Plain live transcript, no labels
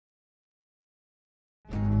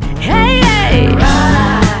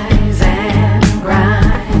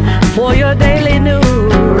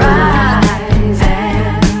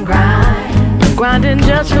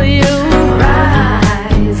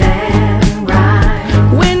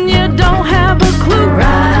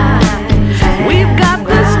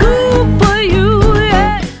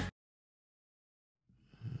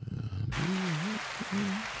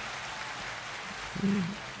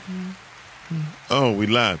We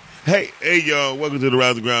live. Hey, y'all. Welcome to the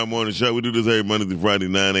Rise and Grind Morning Show. We do this every Monday through Friday,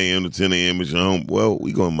 9 a.m. to 10 a.m. It's your home. Well,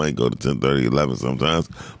 might go to 10:30, 11 sometimes,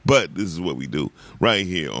 but this is what we do right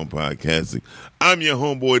here on podcasting. I'm your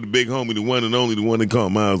homeboy, the big homie, the one and only, the one they call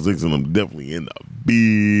Miles Dixon. I'm definitely in the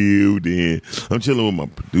building. I'm chilling with my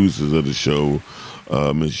producers of the show,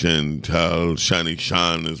 Miss Chantal, Shiny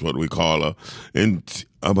Sean is what we call her, and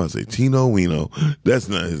I'm about to say Tino Wino. That's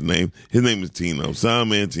not his name. His name is Tino.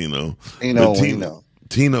 Soundman Tino. Tino Wino.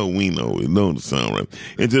 Tino Wino. It don't sound right.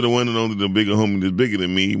 And to the one and only, the bigger homie that's bigger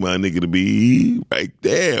than me, my nigga to be right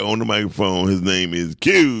there on the microphone. His name is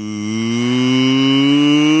Q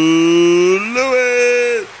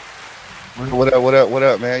Lewis. What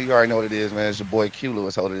up, man? You already know what it is, man. It's your boy Q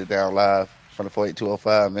Lewis holding it down live from the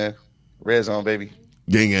 48205, man. Red Zone, baby.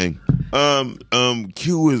 Gang.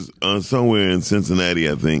 Q is somewhere in Cincinnati,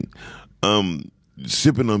 I think.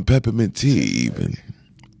 Sipping on peppermint tea, even.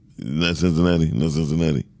 Not Cincinnati. No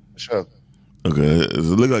Cincinnati. Sure. Okay. It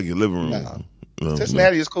look like your living room. No.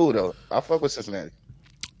 Cincinnati is cool though. I fuck with Cincinnati.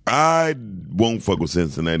 I won't fuck with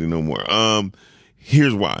Cincinnati no more.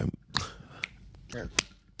 Here's why. Yeah.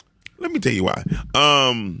 Let me tell you why.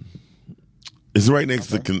 It's right next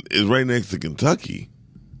to Kentucky.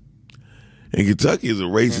 And Kentucky is a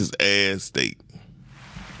racist ass state.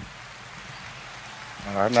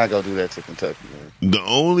 I'm not gonna do that to Kentucky, man. The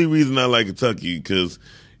only reason I like Kentucky because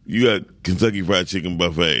you got Kentucky Fried Chicken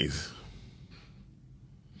buffets.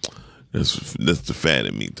 That's the fat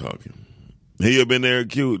in me talking. Have you ever been there,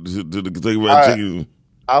 Q, to the Kentucky Fried Chicken?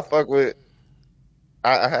 I fuck with.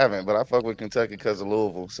 I haven't, but I fuck with Kentucky because of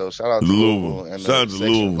Louisville. So shout out to Louisville and shout out the to section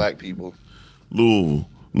Louisville. of black people. Louisville,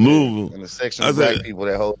 and the section of black people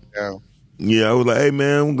that hold it down. Yeah, I was like, hey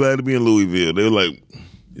man, I'm glad to be in Louisville. They were like,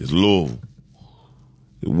 it's Louisville.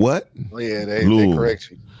 What? Oh, yeah, they correct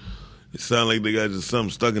you. It sounds like they got just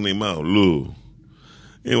something stuck in their mouth. Louisville.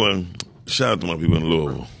 Anyway, shout out to my people in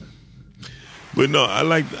Louisville. But no, I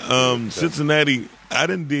like Cincinnati. I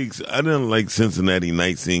didn't like Cincinnati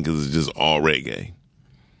night scene because it's just all reggae.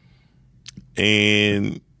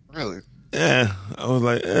 And really, I was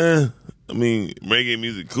like, I mean, reggae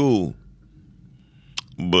music cool,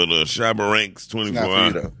 but Shabba Ranks 24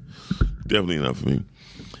 hours definitely not for me.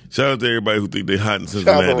 Shout out to everybody who think they hot in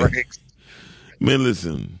Cincinnati. Man,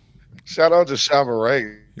 listen. Shout out to Shabba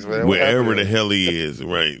Ranks, man. Wherever the hell he is,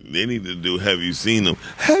 right? They need to do Have You Seen Him?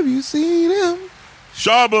 Have you seen him?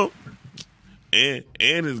 Shabba. And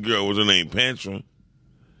his girl, what's her name? Patra.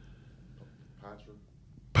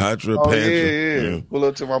 Patra. Yeah. Pull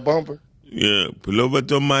up to my bumper. Yeah, pull over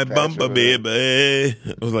to my bumper, baby.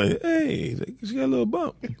 I was like, hey, she got a little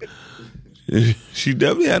bump. She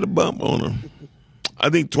definitely had a bump on her. I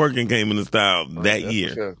think twerking came into style that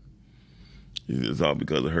year. Sure. It's all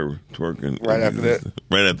because of her twerking. Right after that.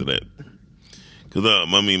 Right after that. Because, I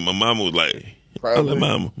mean, my mama was like,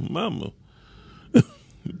 mama,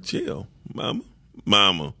 chill.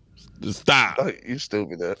 Mama, just stop. Oh, you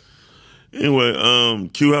stupid, that. Anyway,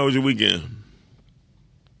 Q, how was your weekend?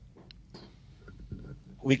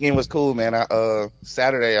 Weekend was cool, man.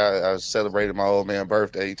 Saturday I celebrated my old man's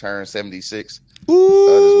birthday. He turned 76 this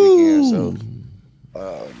weekend, so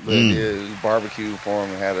did barbecue for him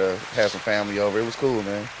and had some family over. It was cool,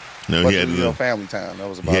 man. No, he had a little family time. That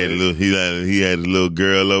was about it. He had a little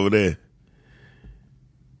girl over there.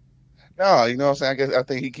 No, you know what I'm saying? I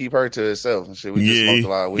think he keep her to himself and shit. We just smoked a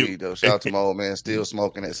lot of weed though. Shout out to my old man, still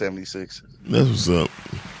smoking at 76. That's what's up.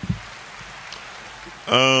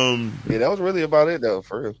 Yeah, that was really about it though,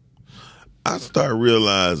 for real. I start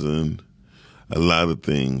realizing a lot of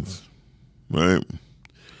things, right?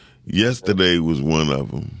 Yesterday was one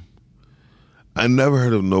of them. I never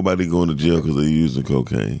heard of nobody going to jail because they're using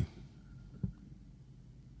cocaine.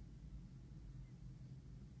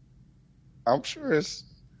 I'm sure it's.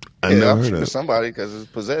 I never heard of somebody because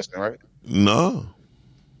it's possession, right? No.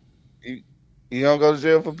 You don't go to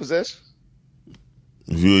jail for possession?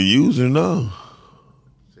 If you're a user, no.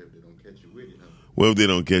 Well, if they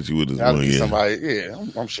don't catch you with this one, yeah. Somebody,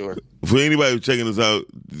 I'm sure. For anybody who's checking us out.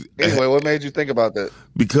 Anyway, what made you think about that?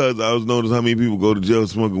 Because I was noticing how many people go to jail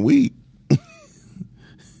smoking weed.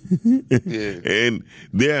 Yeah. And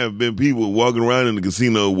there have been people walking around in the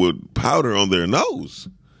casino with powder on their nose.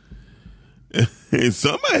 And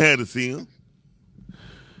somebody had to see them.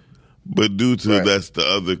 But due to that's the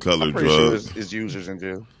other color drug. Sure it's users in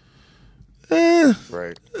jail.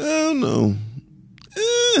 Right. I don't know.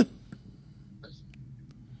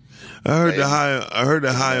 I heard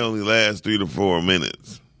the high only lasts 3 to 4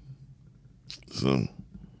 minutes. So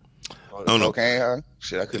I don't know. Cocaine high?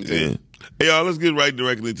 Shit, I couldn't tell you. Hey y'all, let's get right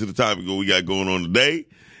directly to the topic what we got going on today.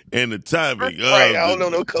 And the topic right, I don't know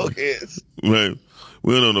no cokeheads. Right.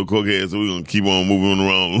 We don't know no cokeheads, so we're going to keep on moving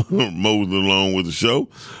around, moving along with the show.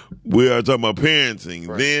 We are talking about parenting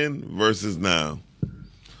then versus now.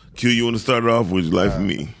 Q, you want to start it off? Would you like for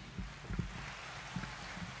me?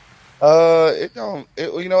 It don't.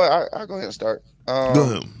 You know what? I'll go ahead and start. Go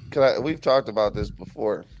ahead. Cause we've talked about this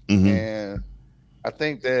before, Mm-hmm. and I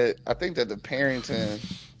think that the parenting.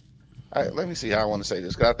 Let me see how I want to say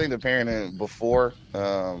this, because I think the parenting before,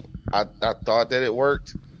 I thought that it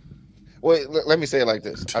worked. Well, let me say it like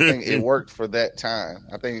this. I think it worked for that time.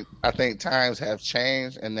 I think times have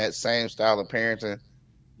changed, and that same style of parenting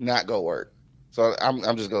not go work. So I'm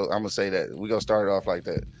gonna say that we're gonna start it off like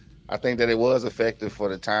that. I think that it was effective for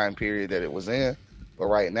the time period that it was in, but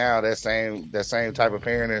right now that same type of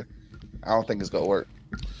parenting, I don't think it's gonna work.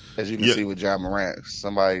 As you can see with John Morant,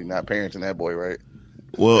 somebody not parenting that boy right.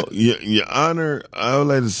 Well, Your Honor, I would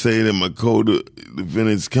like to say that my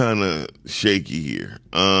co-defendant's kind of shaky here.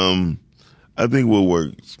 I think what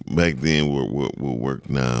worked back then will work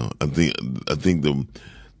now. I think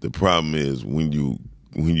the problem is when you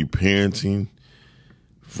parenting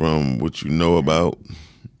from what you know about,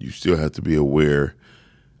 you still have to be aware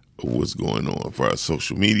of what's going on for our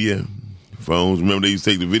social media, phones. Remember they used to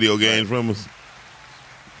take the video games from us?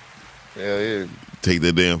 Yeah. Take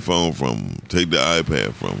that damn phone from them. Take the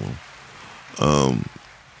iPad from them.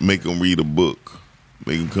 Make them read a book.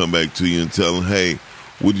 Make them come back to you and tell them, hey,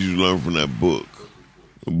 what did you learn from that book?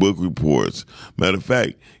 Book reports. Matter of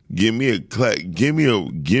fact, give me every time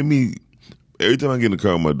I get in the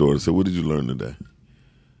car with my daughter, say, what did you learn today?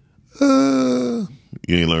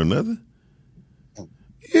 You ain't learned nothing?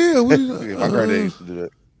 Yeah, what did you learn? My granddad used to do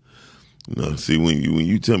that. No, see, when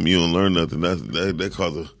you tell me you don't learn nothing, that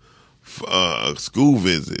causes a school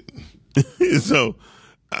visit. So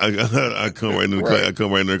I come right in the class. I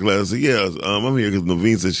come right in their class and say, "Yeah, I'm here because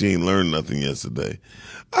Naveen said she ain't learned nothing yesterday."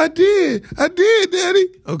 I did, Daddy.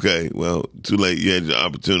 Okay, well, too late. You had your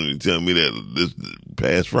opportunity to tell me that this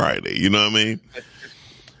past Friday. You know what I mean?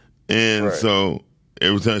 And so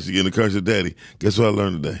every time she get in the car, she said, "Daddy, guess what I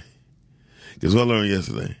learned today? Guess what I learned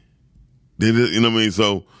yesterday?" You know what I mean?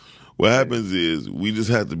 So what happens is we just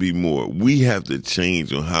have to be more. We have to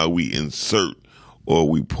change on how we insert or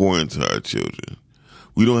we pour into our children.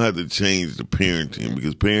 We don't have to change the parenting,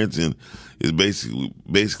 because parenting is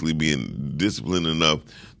basically being disciplined enough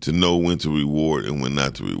to know when to reward and when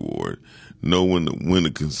not to reward, know when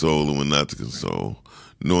to console and when not to console,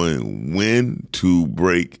 knowing when to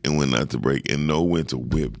break and when not to break, and know when to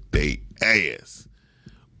whip their ass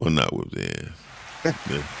or not whip their ass.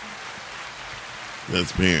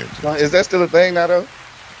 That's parenting. Is that still a thing now, though?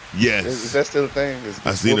 Yes. Is that still a thing?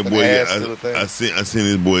 I seen a boy. I seen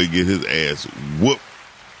his boy get his ass whooped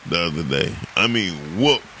the other day. I mean,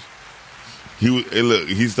 whooped.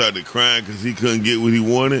 He started crying because he couldn't get what he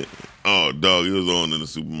wanted. Oh, dog, he was on in the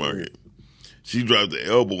supermarket. She dropped the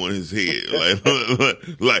elbow on his head,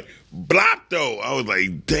 like block though. I was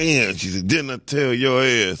like, damn. She said, didn't I tell your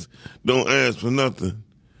ass don't ask for nothing?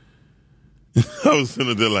 I was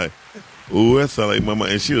sitting there like, ooh, that sound like mama,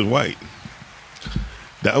 and she was white.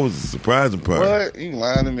 That was the surprising part. What? You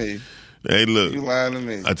lying to me? Hey, look. You lying to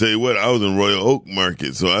me? I tell you what, I was in Royal Oak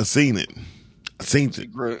Market, so I seen it. She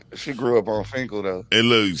grew up on Finkel, though. And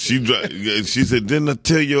look, she said, didn't I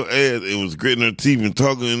tell your ass? It was gritting her teeth and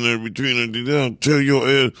talking in there between her. Didn't I tell your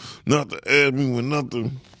ass not to ask me with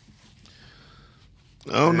nothing?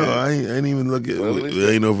 I don't know. I ain't even look at it.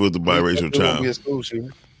 I ain't know if it was a biracial child. Won't be a school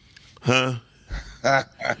shooter. Huh?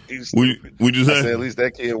 We just said at least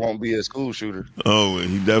that kid won't be a school shooter. Oh,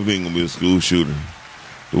 he definitely ain't gonna be a school shooter.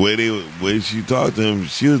 The way she talked to him,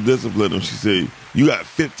 she was disciplining him. She said, "You got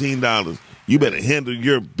 $15. You better handle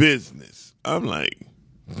your business." I'm like,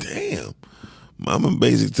 damn. Mama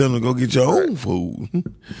basically telling him to go get your own food.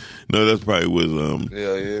 No, that's probably was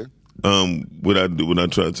yeah. What I do when I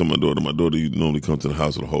try to tell my daughter normally comes to the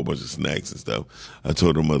house with a whole bunch of snacks and stuff. I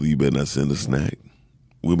told her mother, you better not send a snack.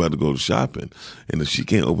 We're about to go shopping. And if she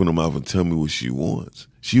can't open her mouth and tell me what she wants,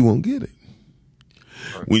 she won't get it.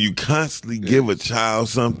 Right. When you constantly give a child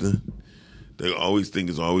something, they always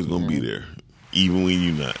think it's always going to be there, even when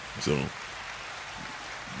you're not. So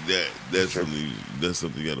that's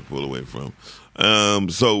something you got to pull away from.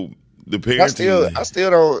 So the parenting. I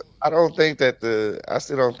still don't think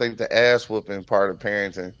the ass whooping part of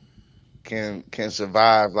parenting can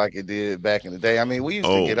survive like it did back in the day. I mean, we used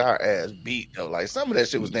to get our ass beat though. Like some of that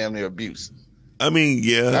shit was damn near abuse. I mean,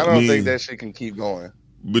 yeah. And I don't think that shit can keep going.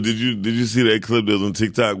 But did you see that clip that was on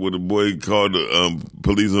TikTok where the boy called the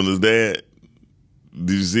police on his dad?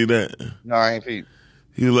 Did you see that? No, I ain't peep.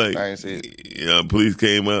 He was like, I ain't see it. Police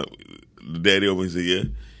came up. The daddy opened and said, yeah.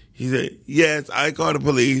 He said, yes, I called the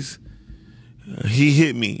police. he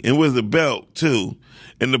hit me. It was a belt, too.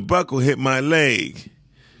 And the buckle hit my leg.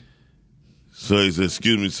 So he said,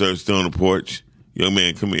 excuse me, sir, stay on the porch. Young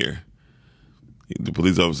man, come here. The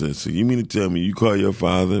police officer said, so you mean to tell me you called your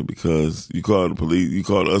father because you called the police, you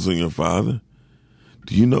called us on your father?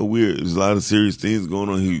 Do you know there's a lot of serious things going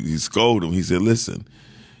on? He scolded him. He said, listen,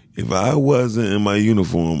 if I wasn't in my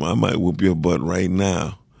uniform, I might whoop your butt right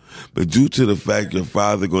now. But due to the fact your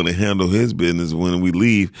father going to handle his business when we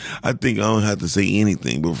leave, I think I don't have to say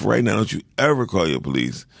anything. But for right now, don't you ever call your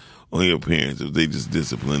police on your parents if they just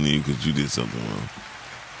disciplining you because you did something wrong.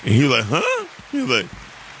 And he was like, huh?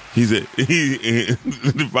 He said,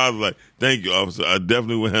 the father was like, thank you, officer. I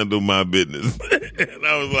definitely will handle my business. And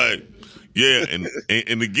I was like, yeah.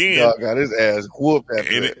 And again, Dog got his ass whooped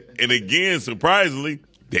after that. And again, surprisingly,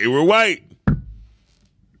 they were white.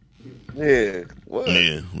 Yeah. What?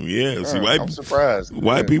 Yeah. See, I'm surprised.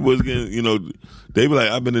 White people is getting, they be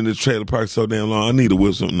like, I've been in this trailer park so damn long, I need to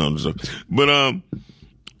whip something. No, I'm just joking. But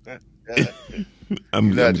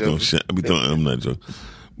I'm not joking.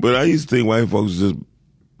 But I used to think white folks just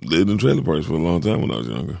lived in trailer parks for a long time when I was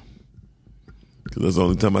younger. Because that's the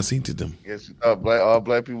only time I seen to them. Guess you thought all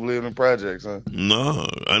black people lived in projects, huh? No,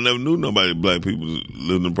 I never knew nobody black people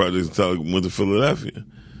lived in projects until I went to Philadelphia.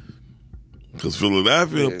 Because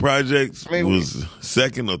Philadelphia projects was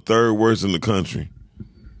second or third worst in the country.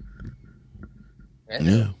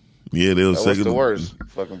 Yeah, they was second. What's the worst?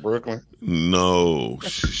 Fucking Brooklyn? No,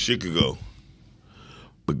 Chicago.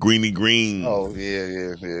 But Greeny Green. Oh,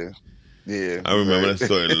 yeah. I remember that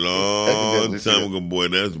story a long time ago, boy.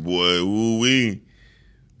 Ooh-wee.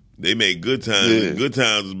 They made Good Times. Yeah. Good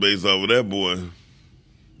Times was based off of that, boy.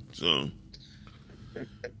 So,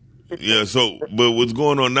 yeah, but what's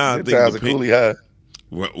going on now, Good Times are Cooley High.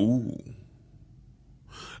 Right, ooh.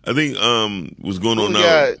 I think what's going on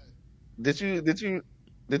now. Did you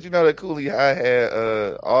know that Cooley High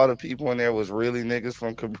had all the people in there was really niggas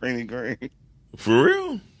from Cabrini Green? For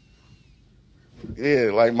real?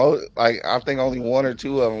 Yeah, I think only one or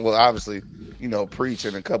two of them. Well, obviously, Preach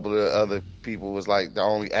and a couple of the other people was like the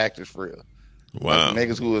only actors for real. Wow, like,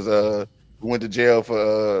 niggas who was who went to jail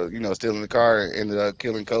for stealing the car and ended up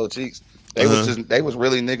killing Cold Cheeks. They was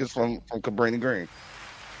really niggas from Cabrini Green.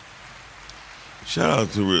 Shout out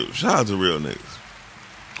to real niggas.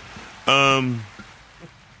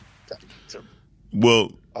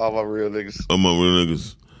 Well, all my real niggas. All my real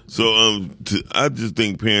niggas. So, I just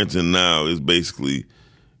think parenting now is basically,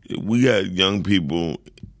 we got young people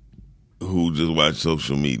who just watch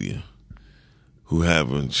social media, who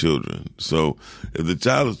having children. So, if the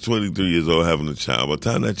child is 23 years old having a child, by the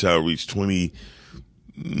time that child reaches 20,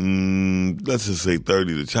 let's just say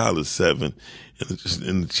 30, the child is 7,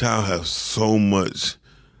 and the child has so much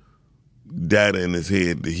data in his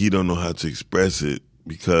head that he don't know how to express it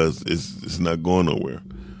because it's not going nowhere.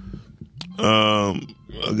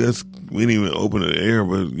 I guess we didn't even open the air,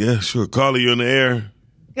 but yeah, sure. Carly, you in the air?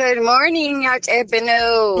 Good morning, Yacht Ebino.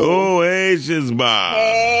 Oh, hey, Shizba.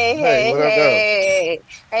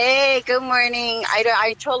 Hey, good morning.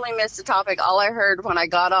 I totally missed the topic. All I heard when I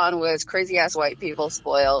got on was crazy ass white people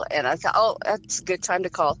spoil, and I thought, oh, that's a good time to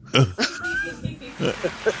call.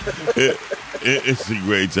 It's a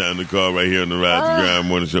great time to call right here on the Rise and Grind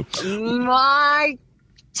Morning Show. My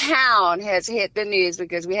town has hit the news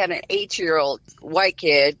because we had an 8-year-old white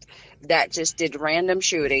kid that just did random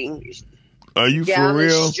shooting. Are you for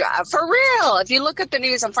real? For real. If you look at the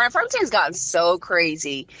news, Farmington's gotten so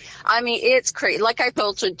crazy. I mean, it's crazy. Like I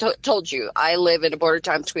told you, I live in a border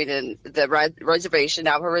town between the reservation,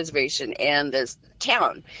 Navajo Reservation, and this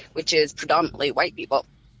town, which is predominantly white people.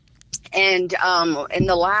 And in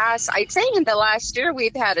the last year,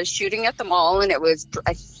 we've had a shooting at the mall, and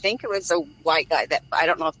I think it was a white guy that I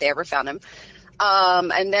don't know if they ever found him.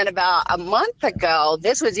 And then about a month ago,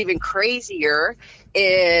 this was even crazier,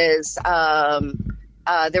 is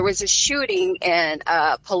there was a shooting, and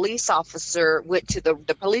the police officers went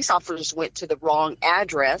to the wrong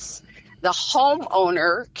address. The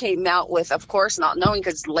homeowner came out with, of course, not knowing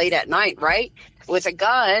because it's late at night, right, with a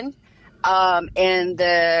gun. And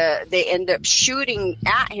they ended up shooting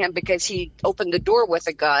at him because he opened the door with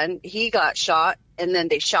a gun. He got shot, and then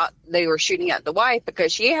they were shooting at the wife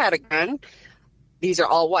because she had a gun. These are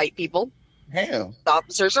all white people. Damn. The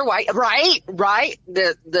officers are white. Right.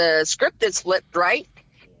 The script is flipped, right?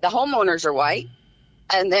 The homeowners are white.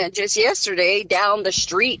 And then just yesterday, down the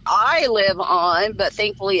street I live on, but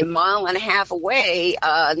thankfully a mile and a half away,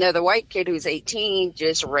 another white kid who's 18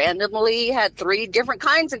 just randomly had 3 different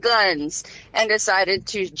kinds of guns and decided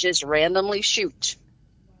to just randomly shoot.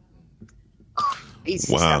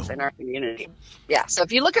 Easy stuff in our community. Yeah, so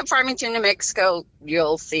if you look at Farmington, New Mexico,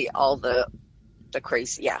 you'll see all the the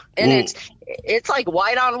crazy, yeah. And it's like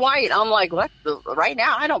white on white. I'm like, what? Right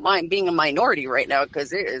now, I don't mind being a minority right now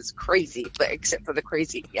because it is crazy. But except for the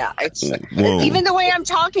crazy, yeah. Even the way I'm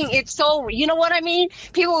talking, it's so, you know what I mean?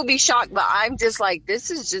 People will be shocked, but I'm just like, this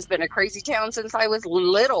has just been a crazy town since I was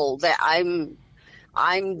little. That I'm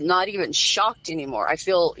not even shocked anymore. I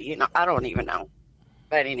feel, I don't even know.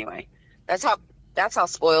 But anyway, that's how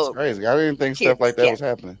spoiled. It's crazy. I didn't think stuff like that was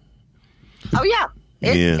happening. Oh yeah.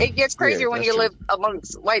 It gets crazier when you true. live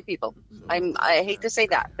amongst white people. I hate to say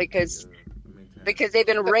that because they've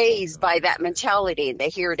been raised by that mentality and they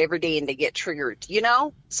hear it every day and they get triggered,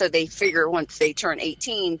 So they figure once they turn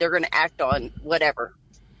 18, they're going to act on whatever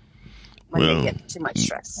when they get too much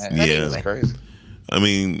stress. But anyway. Crazy. I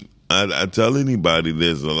mean, I tell anybody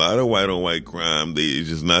there's a lot of white on white crime. It's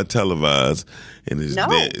just not televised and it's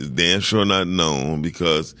damn sure not known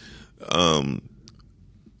because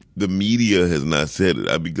the media has not said it.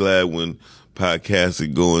 I'd be glad when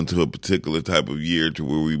podcasts go into a particular type of year to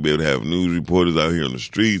where we be able to have news reporters out here on the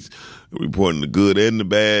streets reporting the good and the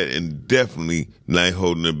bad and definitely not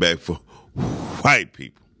holding it back for white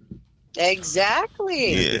people.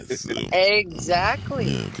 Exactly. Yes. Exactly.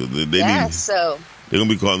 Yeah, because so they're going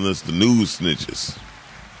to be calling us the news snitches.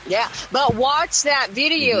 Yeah, but watch that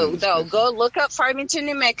video, though. Go look up Farmington,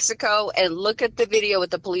 New Mexico, and look at the video with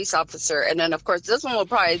the police officer. And then, of course, this one will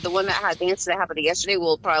probably, the one that had the incident happened yesterday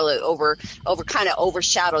will probably kind of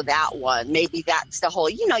overshadow that one. Maybe that's the whole,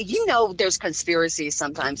 there's conspiracies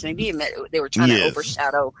sometimes. Maybe they were trying to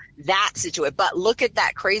overshadow that situation. But look at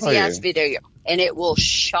that crazy-ass video, and it will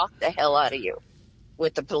shock the hell out of you.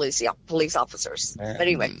 With the police officers. But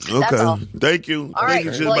anyway, that's all. Thank you. All right.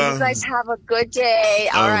 Well, you guys have a good day.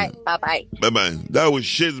 All right. Bye-bye. Bye-bye. That was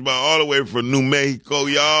Shizba all the way from New Mexico,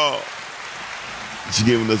 y'all. She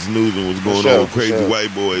giving us the news on what's going on with crazy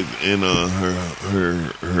white boys in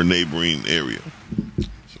her neighboring area.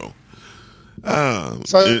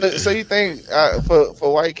 So you think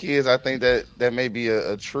for white kids, I think that may be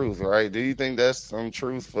a truth, right? Do you think that's some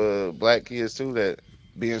truth for black kids too, that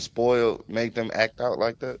being spoiled make them act out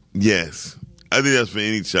like that? Yes. I think that's for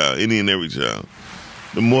any child, any and every child.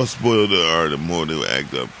 The more spoiled they are, the more they'll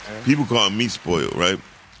act up. People call me spoiled, right?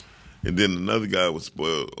 And then another guy was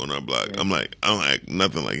spoiled on our block. I'm like, I don't act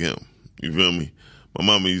nothing like him. You feel me? My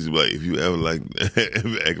mama used to be like, if you ever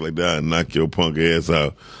act like that, I'll knock your punk ass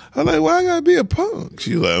out. I'm like, why I gotta be a punk?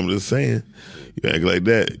 She's like, I'm just saying, you act like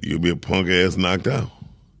that, you'll be a punk ass knocked out.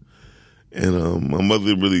 And my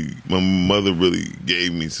mother really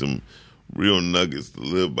gave me some real nuggets to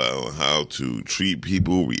live by on how to treat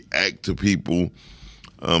people, react to people,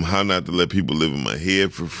 how not to let people live in my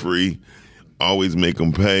head for free. Always make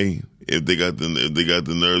them pay. If they got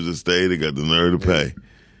the nerves to stay, they got the nerve to pay.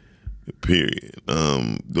 Period.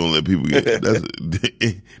 Don't let people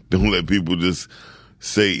don't let people just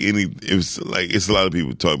say it's a lot of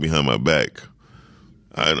people talk behind my back.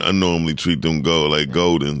 I normally treat them like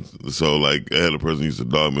golden. So like I had a person used to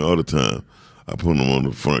dog me all the time. I put them on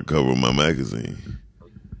the front cover of my magazine.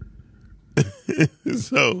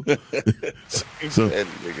 so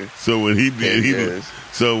when he did,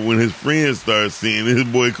 so when his friends started seeing it, his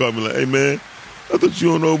boy called me like, "Hey man, I thought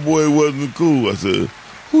you and old boy wasn't cool." I said,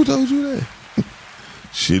 "Who told you that?"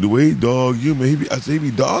 Shit, the way he dog you, man. I said, he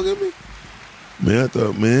be dogging me. Man, I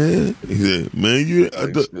thought, man. He said,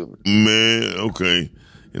 man, okay.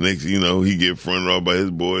 And next thing you know, he get fronted off by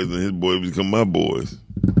his boys, and his boys become my boys.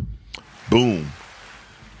 Boom.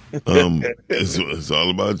 It's all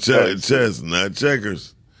about chess, not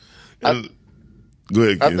checkers. Go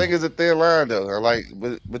ahead, Ken. I think it's a thin line though, like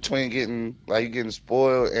between getting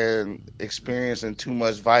spoiled and experiencing too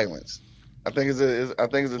much violence. I think it's a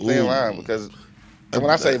thin line because when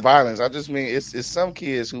I say violence, I just mean it's some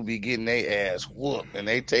kids who be getting their ass whooped and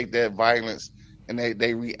they take that violence and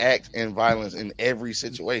they react in violence in every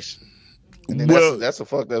situation. And then that's a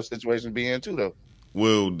fucked up situation to be in too, though.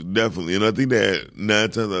 Well, definitely. And I think that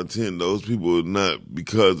 9 times out of 10, those people are not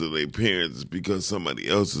because of their parents, it's because somebody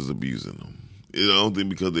else is abusing them. I don't think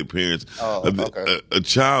because their parents. A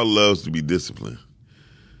child loves to be disciplined.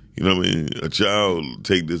 You know what I mean? A child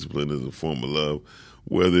take discipline as a form of love,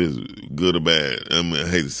 whether it's good or bad. I mean, I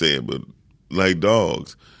hate to say it, but like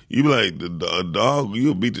dogs. You be like, a dog,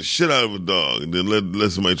 you'll beat the shit out of a dog and then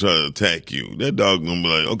let somebody try to attack you. That dog gonna be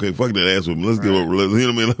like, okay, fuck that ass with me. Let's give up. You know what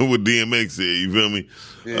I mean? Like what DMX said, you feel me?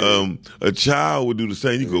 Yeah. A child would do the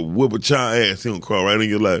same. You could whip a child ass, he gonna crawl right in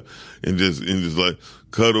your lap and just like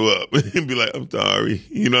cuddle up and be like, I'm sorry.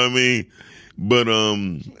 You know what I mean? But,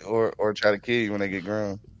 or try to kill you when they get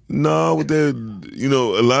grown. No, with that,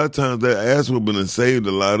 a lot of times that ass whooping has saved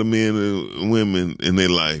a lot of men and women in their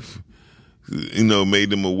life. made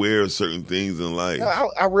them aware of certain things in life.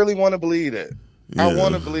 I really want to believe that. Yeah. I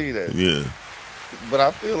want to believe that. Yeah. But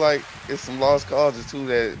I feel like it's some lost causes too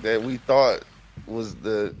that we thought was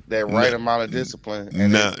that right amount of discipline,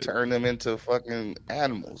 and it turned them into fucking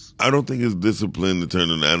animals. I don't think it's discipline to turn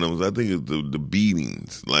into animals. I think it's the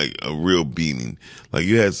beatings, like a real beating. Like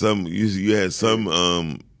you had some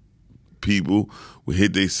people who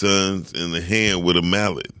hit their sons in the hand with a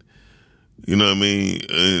mallet. You know what I mean?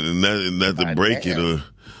 And not to break it,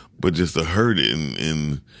 but just to hurt it.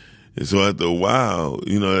 And so after a while,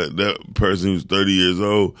 that person who's 30 years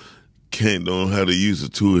old don't know how to use the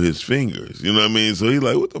two of his fingers. You know what I mean? So he's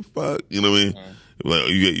like, what the fuck? You know what I mean? Like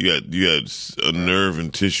you had a nerve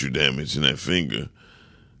and tissue damage in that finger.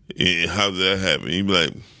 And how did that happen? You'd be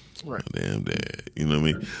like, right. Damn, Dad. You know what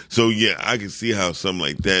I mean? So yeah, I can see how something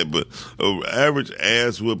like that, but average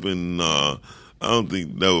ass whooping, I don't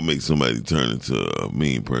think that would make somebody turn into a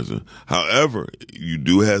mean person. However, you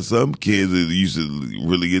do have some kids that used to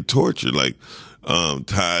really get tortured, like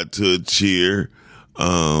tied to a chair.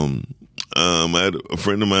 I had a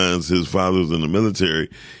friend of mine, his father was in the military,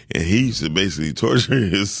 and he used to basically torture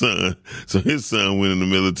his son. So his son went in the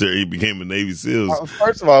military. He became a Navy SEAL.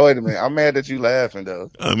 First of all, wait a minute. I'm mad that you laughing, though.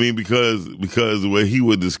 I mean, because the way he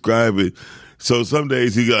would describe it. So some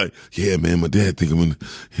days he got, yeah, man, my dad think I'm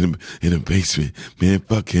in the basement. Man,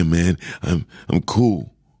 fuck him, man. I'm cool.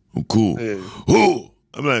 I'm cool. Yeah. Ooh.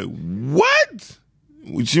 I'm like, what?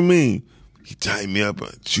 What you mean? He tied me up, I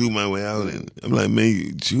chewed my way out, and I'm like,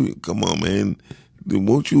 man, come on, man.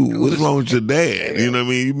 What's wrong with your dad? You know what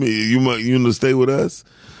I mean? You gonna stay with us?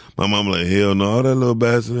 My mom like, hell no, that little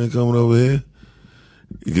bastard ain't coming over here.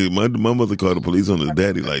 My mother called the police on his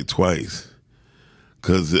daddy like twice.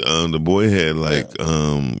 Cause the boy had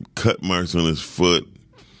cut marks on his foot,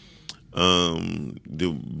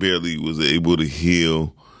 that barely was able to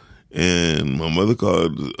heal, and my mother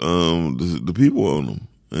called the people on him.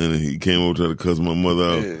 And he came over trying to cuss my mother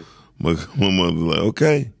out. Yeah. My mother was like,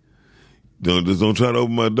 okay, don't try to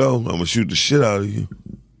open my door. I'm gonna shoot the shit out of you.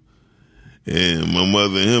 And my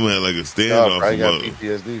mother and him had like a standoff. He got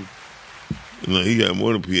PTSD. No, he got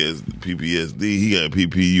more than PPSD. He got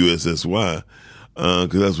PPUSSY,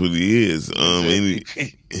 because that's what he is.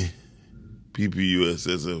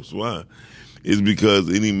 PPUSSY is because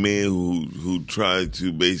any man who tried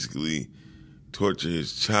to basically torture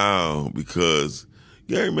his child, because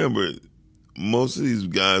you gotta remember, most of these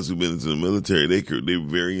guys who've been into the military, they're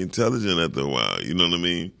very intelligent after a while. You know what I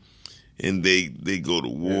mean? And they go to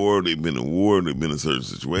war. They've been in war. They've been in certain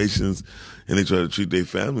situations, and they try to treat their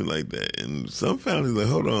family like that. And some families like,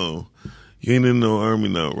 hold on, you ain't in no army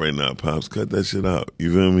now right now, pops. Cut that shit out.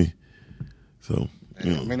 You feel me? So I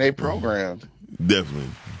mean, they programmed. Definitely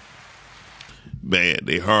bad.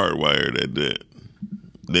 They hardwired at that.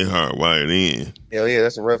 They hardwired in. Hell yeah,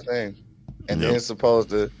 that's a rough thing. And then it's supposed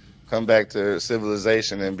to come back to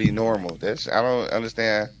civilization and be normal. I don't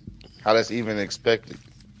understand how that's even expected.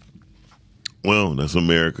 Well, that's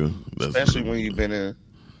America. Especially when you've been in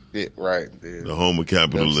it, right. The home of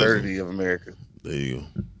capitalism. The absurdity of America. There you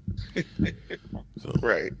go. So,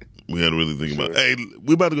 right. We had to really think about it. Hey,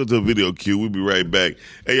 we're about to go to a video queue. We'll be right back.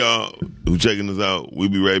 Hey, y'all who checking us out, we'll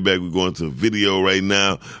be right back. We're going to a video right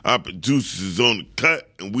now. Our producer's on the cut,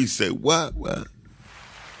 and we say, what?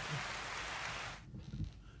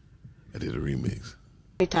 I did a remix.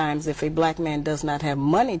 Times if a black man does not have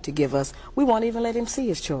money to give us, we won't even let him see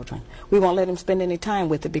his children. We won't let him spend any time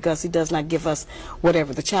with it because he does not give us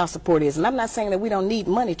whatever the child support is. And I'm not saying that we don't need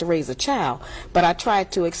money to raise a child, but I try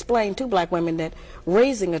to explain to black women that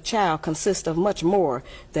raising a child consists of much more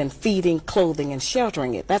than feeding, clothing, and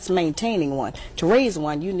sheltering it. That's maintaining one. To raise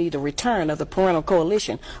one, you need a return of the parental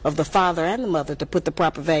coalition of the father and the mother to put the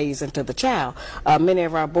proper values into the child. Many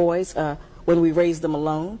of our boys, when we raise them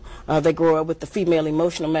alone, they grow up with the female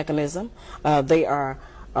emotional mechanism. They are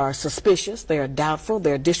suspicious, they are doubtful,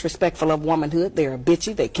 they're disrespectful of womanhood, they are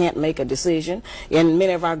bitchy, they can't make a decision. And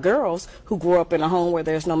many of our girls who grow up in a home where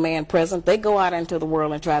there's no man present, they go out into the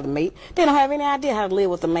world and try to mate. They don't have any idea how to live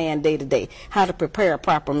with a man day to day, how to prepare a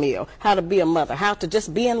proper meal, how to be a mother, how to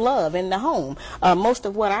just be in love in the home. Most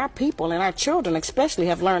of what our people and our children especially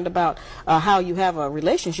have learned about how you have a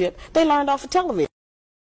relationship, they learned off of television.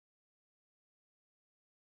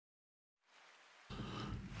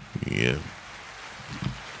 Yeah.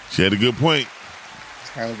 She had a good point.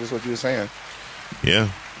 It's kind of just what you were saying. Yeah.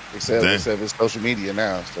 Except it's social media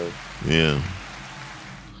now, so. Yeah.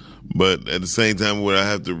 But at the same time, what I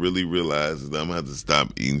have to really realize is that I'm going to have to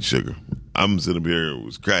stop eating sugar. I'm sitting up here, it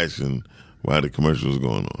was crashing while the commercial was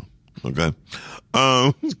going on. Okay?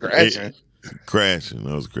 It's crashing. Crashing.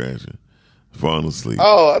 I was crashing. falling asleep.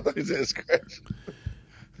 Oh, I thought you said scratch.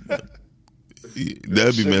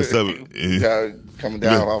 That'd be messed up. Yeah, coming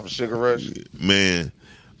down off a sugar rush. Man,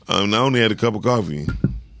 I only had a cup of coffee.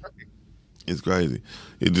 It's crazy.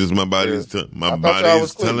 It's just my body's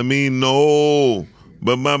telling me no,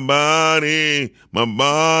 but my body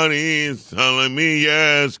is telling me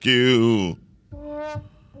yes, Q.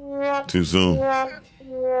 Too soon. Yeah,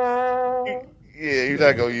 you're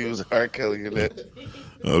not gonna use R. Kelly in that.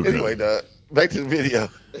 Okay. Anyway, dog, back to the video.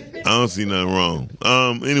 I don't see nothing wrong.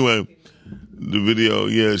 Anyway, the video,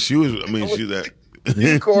 yeah, she's that.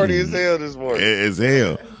 You corny as hell this morning. As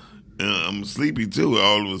hell. I'm sleepy too.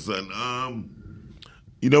 All of a sudden,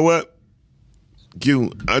 you know what,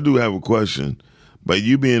 Q? I do have a question. By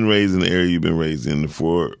you being raised in the area you've been raised in, the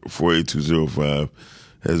 48205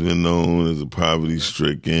 has been known as a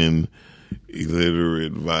poverty-stricken,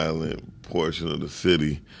 illiterate, violent portion of the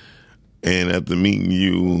city. And after meeting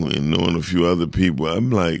you and knowing a few other people,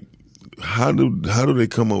 I'm like, how do they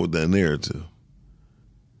come up with that narrative?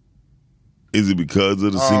 Is it because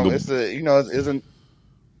of the single? It's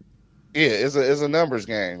a numbers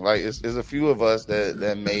game. Like it's a few of us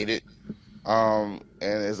that made it, and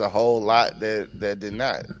it's a whole lot that did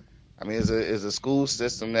not. I mean, it's a school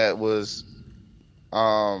system that was,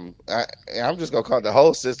 I'm just gonna call it, the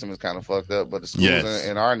whole system is kind of fucked up, but the schools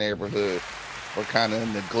in our neighborhood were kind of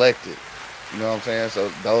neglected. You know what I'm saying?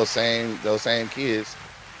 So those same kids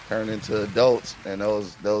turned into adults, and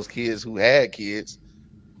those kids who had kids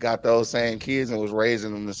got those same kids and was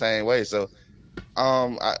raising them the same way. So,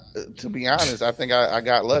 to be honest, I think I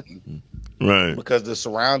got lucky, right? Because my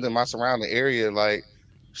surrounding area, like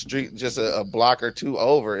street, just a block or two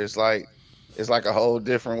over, it's like a whole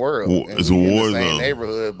different world. It's a war zone. Same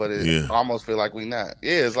neighborhood, but it almost feel like we not.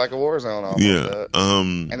 Yeah, it's like a war zone. Almost, yeah.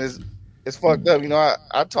 And it's fucked up. You know,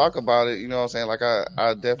 I talk about it. You know what I'm saying? Like I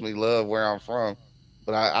definitely love where I'm from,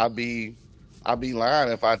 but I'd be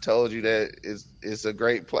lying if I told you that it's a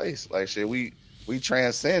great place. Like shit, we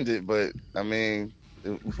transcend it, but I mean,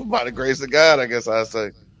 by the grace of God, I guess I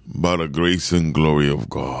say. By the grace and glory of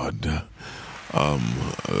God. The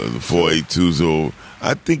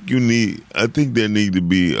 48220. I think there need to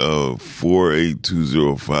be a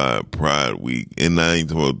 48205 Pride Week, and I ain't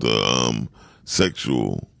talking about the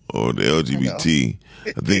sexual or the LGBT.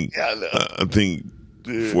 I think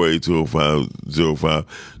 48205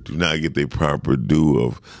 do not get their proper due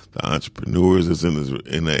of the entrepreneurs that's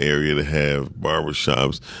in the area that have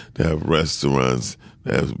barbershops, that have restaurants,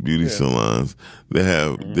 that have beauty salons, that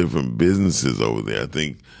have different businesses over there. I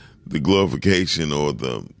think the glorification or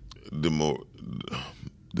the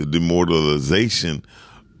demoralization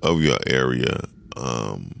of your area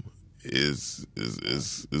is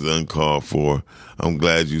uncalled for. I'm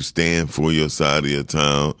glad you stand for your side of your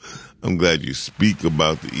town. I'm glad you speak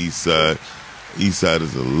about the East Side. East Side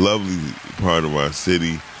is a lovely part of our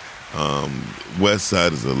city. West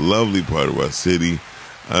Side is a lovely part of our city.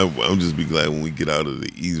 I'm just be glad when we get out of the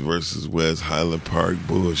East versus West Highland Park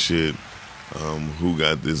bullshit. Who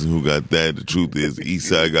got this and who got that? The truth is, East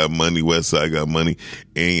Side got money, West Side got money,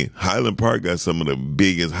 and Highland Park got some of the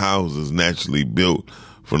biggest houses naturally built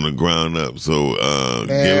from the ground up. So,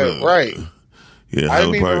 right. Yeah, I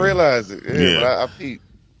didn't even realize it. Yeah, but I peeped.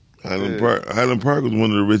 Highland Park was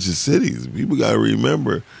one of the richest cities. People got to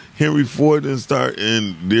remember, Henry Ford didn't start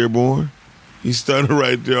in Dearborn. He started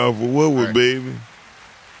right there off of Woodward, baby.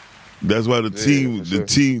 That's why the Model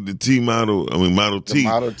T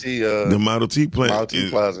plant, Model T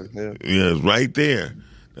Plaza, it's right there.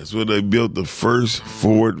 That's where they built the first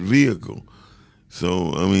Ford vehicle.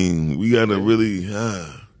 So I mean, we got to really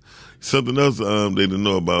something else they didn't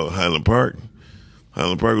know about Highland Park.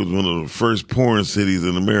 Highland Park was one of the first porn cities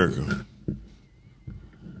in America.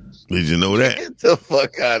 Did you know that? Get the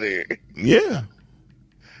fuck out of here. Yeah.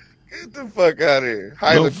 Get the fuck out of here.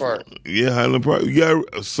 Highland Park. Yeah, Highland Park.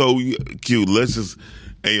 So cute. Let's just,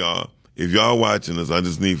 hey y'all, if y'all watching this, I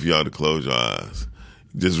just need for y'all to close your eyes.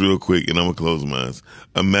 Just real quick, and I'm going to close my eyes.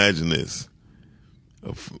 Imagine this.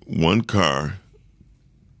 One car,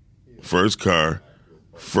 first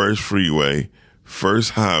freeway,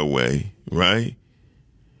 first highway, right?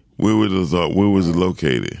 Where was it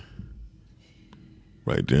located?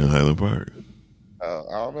 Right there in Highland Park. I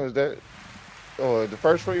don't know. Is that? Oh, the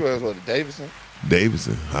first freeway was what? The Davidson.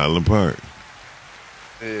 Davidson, Highland Park.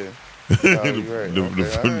 Yeah. The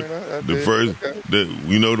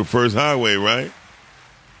first highway, right?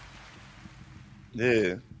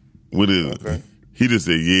 Yeah. What is it? He just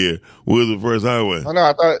said, "Yeah." What was the first highway? Oh,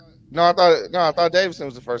 I thought Davidson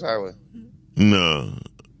was the first highway. No,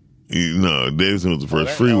 Davidson was the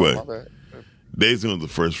first freeway. Davidson was the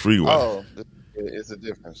first freeway. Oh, It's a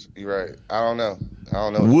difference. You're right. I don't know. I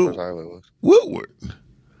don't know what the Wood, first highway was. Woodward.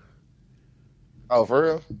 Oh, for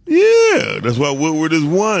real? Yeah, that's why Woodward is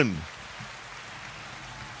one.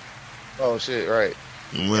 Oh shit! Right.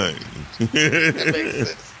 Right. That makes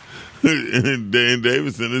sense. And Dan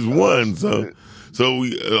Davidson is one. So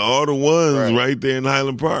we all the ones right there in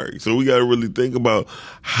Highland Park. So we got to really think about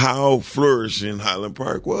how flourishing Highland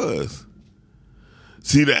Park was.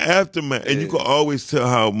 See the aftermath, and you can always tell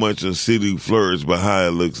how much a city flourished by how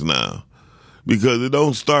it looks now, because it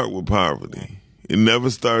don't start with poverty. It never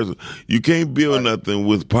starts. You can't build nothing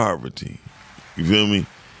with poverty. You feel me?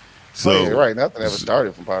 So right, nothing ever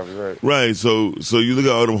started from poverty, right? Right. So you look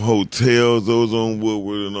at all them hotels, those on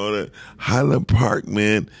Woodward and all that. Highland Park,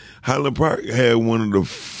 man. Highland Park had one of the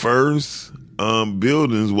first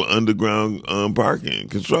buildings with underground parking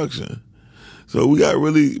construction. So we got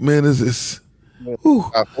really, man, it's I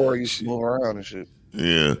used to move around and shit.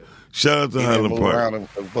 Yeah. Shout out to Highland Park. Around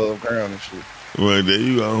above ground and shit. Right, there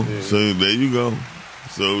you go. Yeah. So there you go.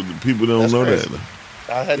 So the people don't know crazy. That.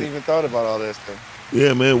 I hadn't even thought about all that stuff.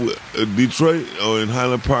 Yeah, man. Detroit or in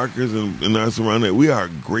Highland Parkers and our surrounding, we are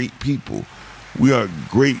great people. We are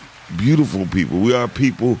great, beautiful people. We are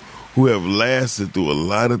people who have lasted through a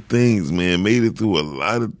lot of things, man. Made it through a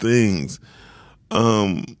lot of things.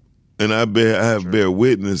 And I have bear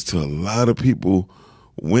witness to a lot of people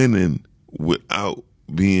winning without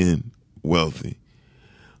being wealthy.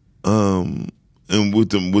 And with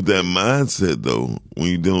that mindset though, when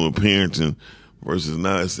you're dealing with parenting versus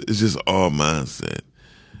now, it's just all mindset.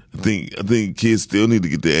 I think kids still need to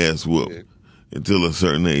get their ass whooped until a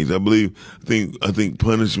certain age. I think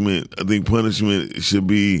punishment should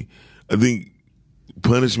be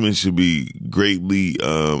greatly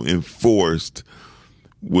enforced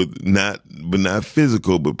with not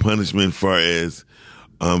physical, but punishment far as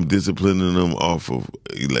disciplining them off of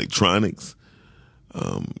electronics.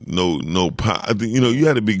 No pot. I think, you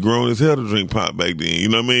had to be grown as hell to drink pot back then. You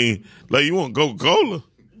know what I mean? Like, you want Coca-Cola?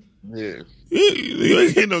 Yeah. You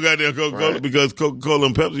ain't get no goddamn Coca-Cola because Coca-Cola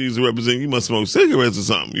and Pepsi used to represent you must smoke cigarettes or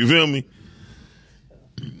something. You feel me?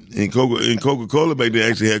 And Coca-Cola back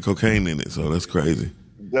then actually had cocaine in it, so that's crazy.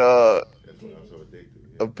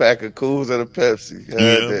 A pack of Cools and a Pepsi.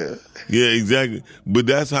 Yeah, exactly. But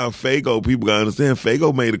that's how Faygo, people got to understand,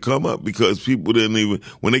 Faygo made it come up because people didn't even,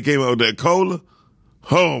 when they came out with that cola,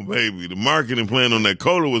 oh, baby, the marketing plan on that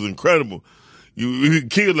cola was incredible. You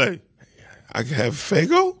kid like, I can have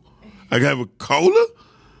Faygo? I can have a cola?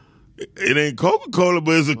 It ain't Coca-Cola,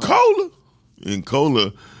 but it's a cola. And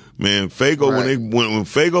cola, man, Faygo, when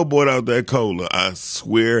Faygo bought out that cola, I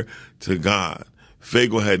swear to God,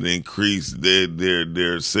 Faygo had to increase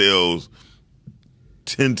their sales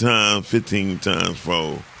 10 times, 15 times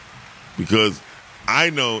fold. Because I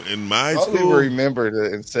know in my school. I don't even remember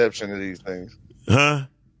the inception of these things. Huh?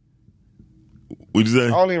 What'd you say? I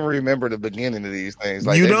don't even remember the beginning of these things.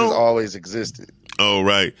 Like, they just always existed. Oh,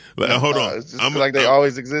 right. Hold on. It's just like they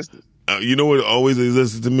always existed. You know what always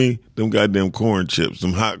existed to me? Them goddamn corn chips.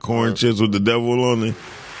 Them hot corn chips with the devil on them.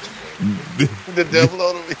 The devil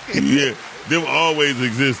on them? Yeah. Them always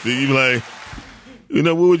existed. You like,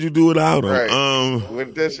 what would you do without them? Right. Where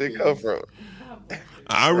did that shit come from?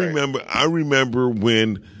 I remember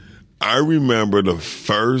the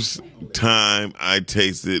first time I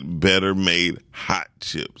tasted Better Made hot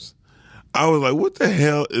chips. I was like, what the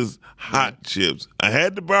hell is hot chips? I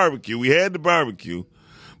had the barbecue. We had the barbecue.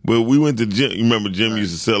 But we went to gym. You remember Jim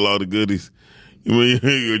used to sell all the goodies? You remember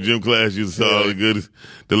your gym class used to sell all the goodies?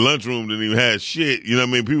 The lunchroom didn't even have shit. You know what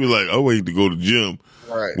I mean? People were like, I wait to go to gym.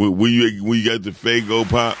 Right. When you got the Faygo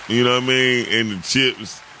pop, you know what I mean? And the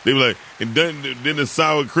chips. They were like, and then the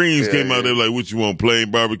sour creams came out. They were like, what you want, plain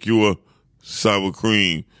barbecue or sour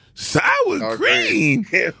cream? Sour cream?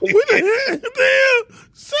 What the hell?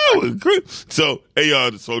 Sour cream. So, hey,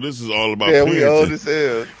 y'all, so this is all about parenting. We old as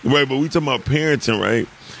hell. Right, but we talking about parenting, right?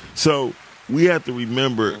 So we have to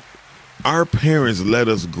remember our parents let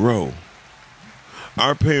us grow.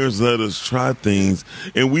 Our parents let us try things,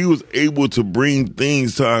 and we was able to bring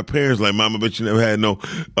things to our parents like, Mama, bet you never had no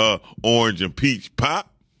orange and peach pop.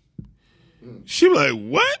 She was like,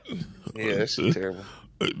 what? Yeah, that's terrible.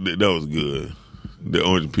 That was good. The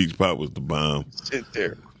orange and peach pop was the bomb. It's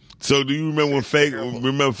terrible. So do you remember when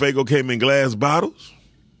Faygo came in glass bottles?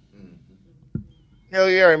 Hell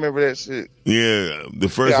yeah, I remember that shit. Yeah, the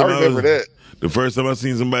first time I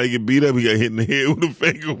seen somebody get beat up, he got hit in the head with a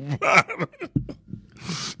Faygo bottle.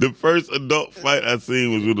 The first adult fight I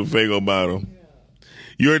seen was with a Faygo bottle.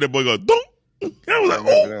 You heard that boy go, "Donk." I was like,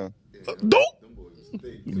 "Oh, donk."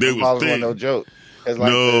 They was thick. No joke.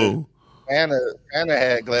 Like Anna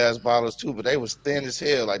had glass bottles too, but they was thin as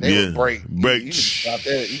hell. Like they would break. break. You just drop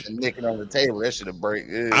that, you can nick it on the table. That should have break.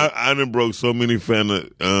 Yeah. I done broke so many Fanta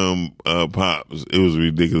pops. It was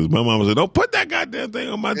ridiculous. My mama said, "Don't put that goddamn thing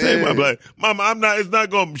on my table." I'm like, "Mama, I'm not. It's not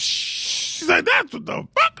going." She's like, "That's what the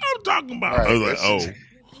fuck I'm talking about." Right, I was like,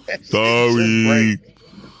 "Oh,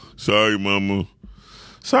 sorry, mama.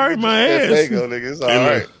 Sorry, my ass." There you go, nigga. It's all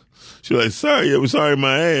right. She's like, "Sorry, yeah, sorry,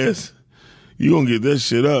 my ass. You gonna get that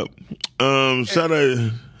shit up." Shout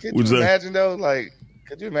out. Could you imagine though? Like,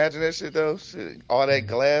 could you imagine that shit though? Shit, all that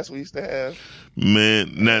glass we used to have.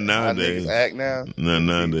 Man, not nowadays. Act now. Not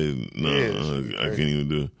nowadays. No, I can't even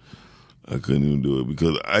do it. I couldn't even do it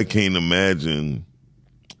because I can't imagine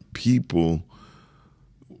people.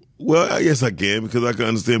 Well, I guess I can because I can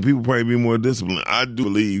understand people probably be more disciplined. I do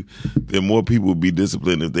believe that more people would be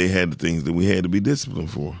disciplined if they had the things that we had to be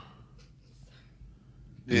disciplined for.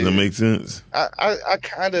 Does that make sense? I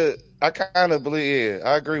kind of believe. Yeah,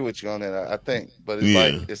 I agree with you on that. I think, but it's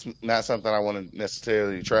like it's not something I want to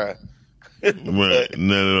necessarily try. Right,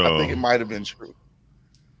 not at all. I think it might have been true.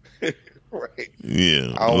 Right.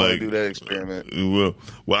 Yeah, I don't want to do that experiment.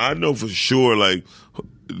 Well, I know for sure. Like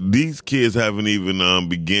these kids haven't even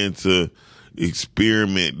began to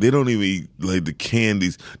experiment. They don't even eat like the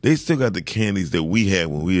candies. They still got the candies that we had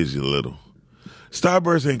when we was little.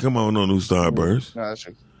 Starburst ain't come out with no new Starburst. No, that's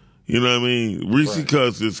true. You know what I mean? Reese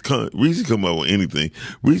Cups Reese come out with anything.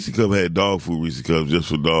 Reese Cup had dog food Reese Cups just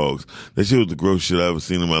for dogs. That shit was the grossest shit I ever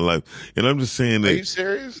seen in my life. And I'm just saying that. Are you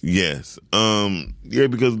serious? Yes. Yeah,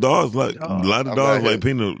 because dogs like a lot of dogs like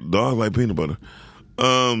peanut butter.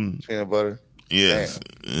 Peanut butter. Yes.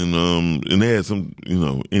 Damn. And they had some,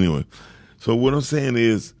 anyway. So what I'm saying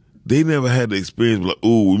is they never had the experience like,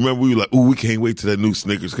 ooh, remember we were like, ooh, we can't wait till that new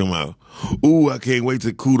Snickers come out. Ooh, I can't wait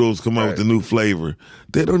till Kudos come out with the new flavor.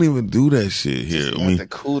 They don't even do that shit here. The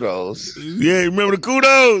Kudos. Yeah, remember the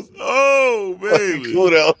Kudos? Oh, baby.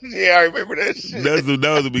 Kudos. Yeah, I remember that shit. That was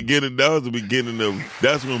the beginning.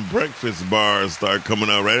 That's when breakfast bars start coming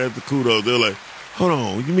out right after Kudos. They're like, hold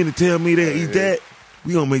on, you mean to tell me they eat that?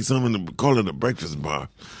 We gonna make something to call it a breakfast bar.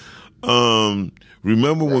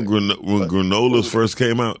 Remember when granolas first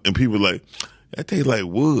came out and people were like, that tastes like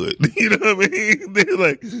wood. You know what I mean? They're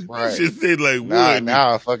like, shit tastes like wood.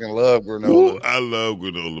 Now I fucking love granola. Ooh, I love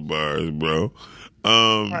granola bars, bro.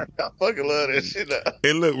 I fucking love that shit now.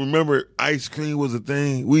 And look, remember ice cream was a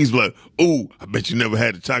thing? We used to be like, ooh, I bet you never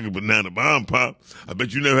had the chocolate banana bomb pop. I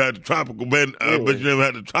bet you never had the tropical I bet you never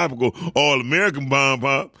had the tropical all-American bomb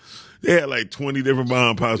pop. They had like 20 different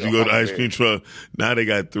bomb pops. You go to the ice cream truck. Now they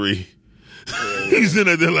got 3. You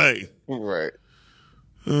sitting there like, right.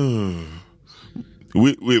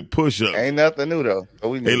 We push up. Ain't nothing new though. But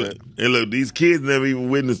we knew that. Hey, look, these kids never even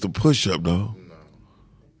witnessed the push up though.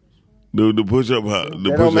 The push up. They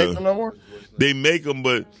don't make them no more. They make them,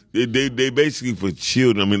 but they basically for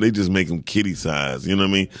children. I mean, they just make them kitty size. You know what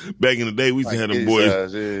I mean? Back in the day, we used to have them boys.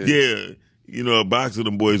 Size, yeah. You know, a box of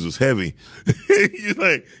them boys was heavy. You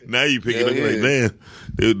like now you pick it up like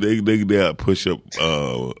damn. They are push up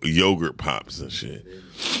yogurt pops and shit.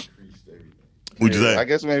 I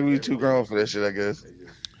guess maybe we too grown for that shit. I guess.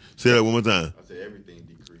 Say that one more time. I said everything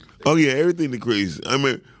decreased. Oh yeah, everything decreased. I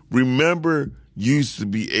mean, remember used to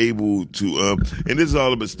be able to, and this is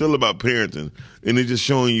all about still about parenting, and it's just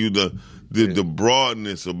showing you the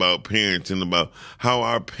broadness about parenting, about how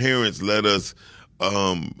our parents let us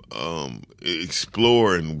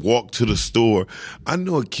explore and walk to the store. I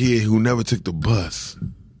know a kid who never took the bus.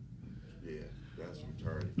 Yeah, that's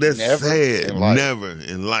retarded. That's never sad. In never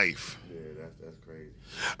in life. Yeah, that's crazy.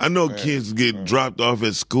 I know kids get dropped off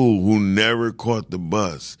at school who never caught the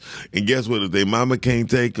bus. And guess what? If their mama can't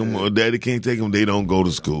take them or daddy can't take them, they don't go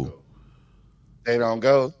to school. They don't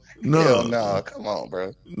go? No. No, come on,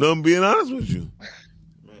 bro. No, I'm being honest with you.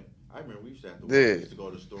 I remember we used to have to, we used to go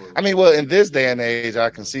to the store. I mean, well, in this day and age, I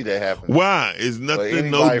can see that happening. Why? It's nothing. But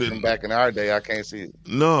anybody from back in our day, I can't see it.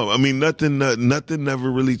 No, I mean nothing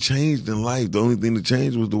never really changed in life. The only thing that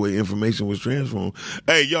changed was the way information was transformed.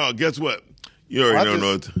 Hey, y'all, guess what? You already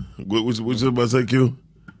know. What you about to say, Q?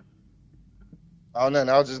 Oh, nothing.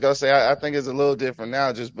 I was just gonna say I think it's a little different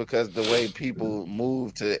now, just because the way people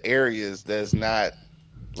move to areas that's not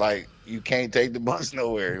like you can't take the bus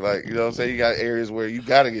nowhere. Like, you know what I'm saying? You got areas where you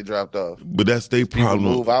got to get dropped off. But that's their problem.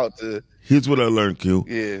 People move out to. Here's what I learned, Q.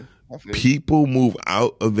 Yeah. People move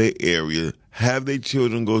out of their area, have their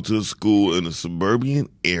children go to a school in a suburban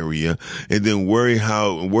area, and then worry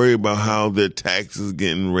about how their taxes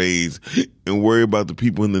getting raised, and worry about the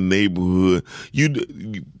people in the neighborhood.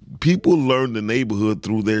 people learn the neighborhood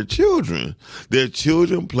through their children. Their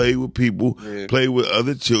children play with people, play with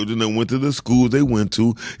other children that went to the schools they went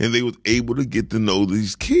to, and they was able to get to know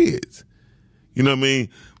these kids. You know what I mean?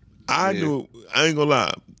 I ain't gonna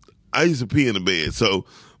lie. I used to pee in the bed. So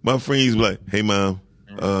my friends used to be like, hey, Mom,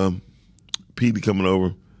 Petey coming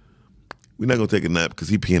over. We're not going to take a nap because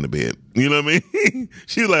he pee in the bed. You know what I mean?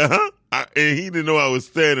 She was like, huh? And he didn't know I was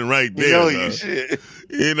standing right there. You know you shit.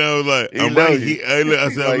 You know, like, I'm know right you. here. I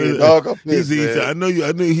said, he said, I know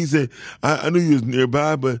you. He said, I knew you was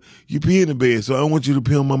nearby, but you pee in the bed, so I don't want you to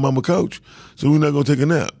pee on my mama couch. So we're not going to take a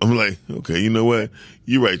nap. I'm like, okay, you know what?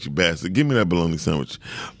 You're right, you bastard. Give me that bologna sandwich.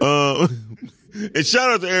 And shout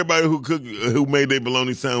out to everybody who made their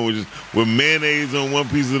bologna sandwiches with mayonnaise on one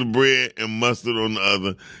piece of the bread and mustard on the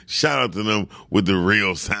other. Shout out to them with the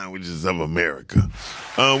real sandwiches of America.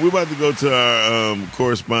 We're about to go to our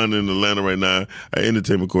correspondent in Atlanta right now, our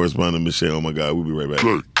entertainment correspondent, Michelle. Oh, my God. We'll be right back.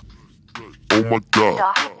 Oh, my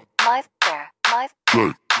God. Oh, my God.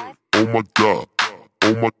 Oh, my God.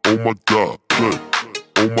 Oh, my God.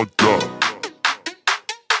 Oh, my God.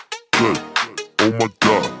 Oh, my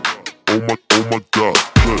God. Oh my God,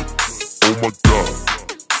 good. Oh my God,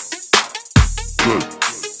 good.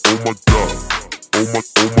 Oh my God, oh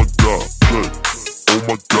my God, good. Oh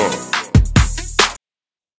my God.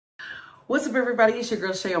 What's up, everybody? It's your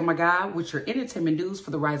girl Shay, oh my God, with your entertainment news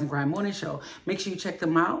for the Rise and Grind Morning Show. Make sure you check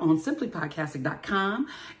them out on simplypodcasting.com.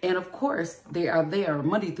 And of course, they are there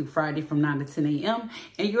Monday through Friday from 9 to 10 a.m.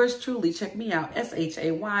 And yours truly, check me out, SHAYOMYGOD.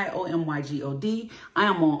 I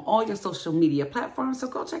am on all your social media platforms, so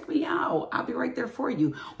go check me out. I'll be right there for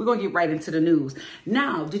you. We're going to get right into the news.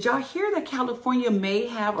 Now, did y'all hear that California may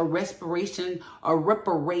have a reparations,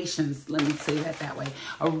 let me say that way,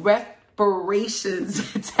 a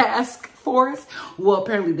reparations task force? Well,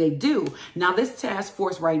 apparently they do. Now, this task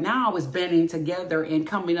force right now is banding together and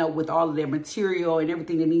coming up with all of their material and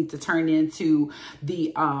everything they need to turn into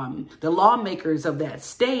the lawmakers of that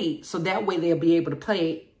state, so that way they'll be able to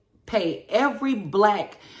pay every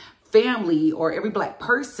black family or every black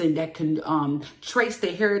person that can trace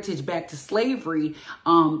their heritage back to slavery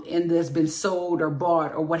and that's been sold or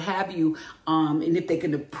bought or what have you. And if they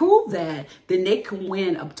can prove that, then they can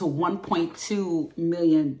win up to $1.2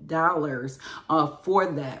 million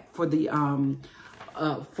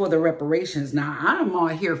for the reparations. Now, I'm all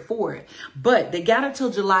here for it, but they got until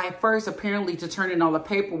July 1st, apparently, to turn in all the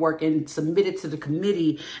paperwork and submit it to the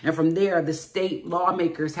committee. And from there, the state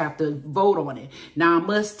lawmakers have to vote on it. Now, I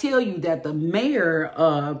must tell you that the mayor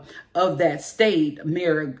of that state,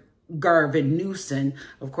 Mayor Gavin Newsom,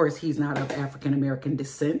 of course, he's not of African-American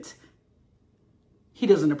descent. He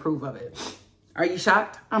doesn't approve of it. Are you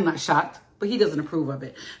shocked? I'm not shocked. But he doesn't approve of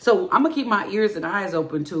it. So I'm going to keep my ears and eyes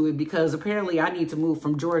open to it, because apparently I need to move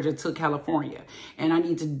from Georgia to California. And I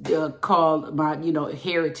need to call my,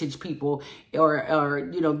 heritage people or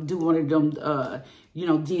do one of them,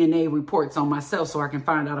 DNA reports on myself, so I can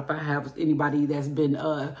find out if I have anybody that's been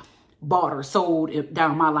bought or sold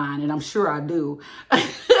down my line. And I'm sure I do.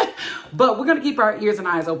 But we're going to keep our ears and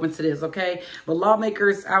eyes open to this, okay? But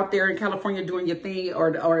lawmakers out there in California doing your thing,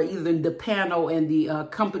 or even the panel and the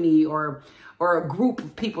company or a group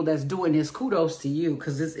of people that's doing this, kudos to you,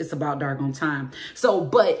 because it's about doggone time. So,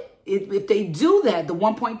 but if they do that, the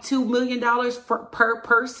 $1.2 million per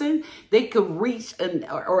person, they could reach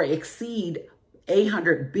or exceed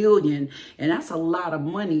 $800 billion, and that's a lot of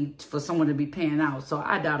money for someone to be paying out. So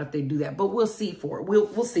I doubt if they do that, but we'll see for it.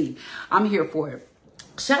 We'll see. I'm here for it.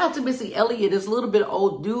 Shout out to Missy Elliott. It's a little bit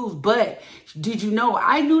old news, but did you know,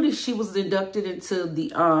 I knew that she was inducted into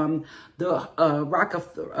the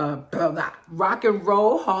Rock and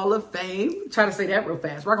Roll Hall of Fame. Try to say that real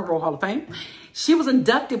fast. Rock and Roll Hall of Fame. She was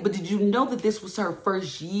inducted, but did you know that this was her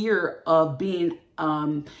first year of being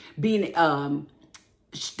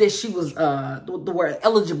that she was the word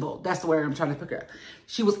eligible. That's the word I'm trying to pick up.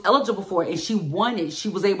 She was eligible for it, and she won it. She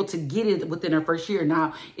was able to get it within her first year.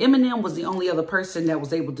 Now, Eminem was the only other person that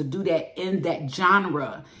was able to do that in that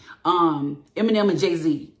genre. Eminem and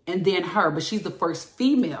Jay-Z, and then her, but she's the first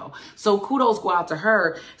female. So kudos go out to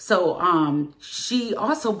her. So she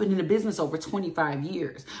also been in the business over 25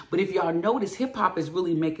 years. But if y'all notice, hip hop is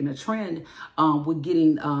really making a trend with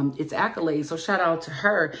getting its accolades. So shout out to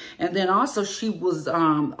her. And then also she was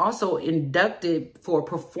also inducted for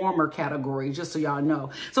performer category, just so y'all know.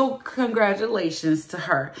 So congratulations to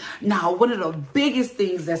her. Now, one of the biggest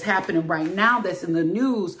things that's happening right now that's in the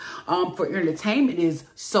news for entertainment is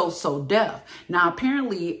So So Def. Now,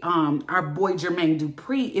 apparently apparently, our boy Jermaine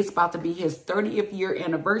Dupri is about to be his 30th year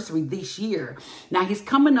anniversary this year. Now he's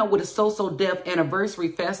coming up with a So Def anniversary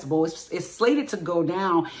festival. It's slated to go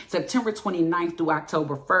down September 29th through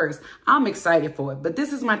October 1st. I'm excited for it, but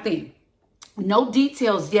this is my thing. No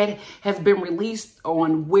details yet have been released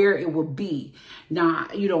on where it will be. Now,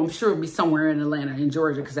 I'm sure it'll be somewhere in Atlanta, in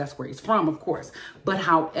Georgia, because that's where he's from, of course. But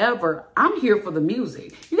however, I'm here for the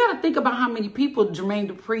music. You got to think about how many people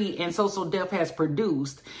Jermaine Dupri and So Def has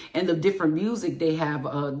produced and the different music they have,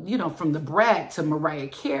 from the Brat to Mariah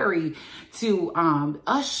Carey to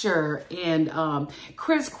Usher and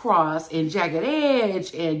Criss Cross and Jagged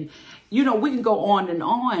Edge. And, we can go on and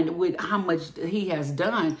on with how much he has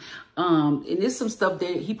done. And there's some stuff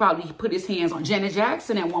that he probably put his hands on. Janet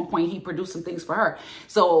Jackson, at one point, he produced some things for her.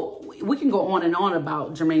 So we can go on and on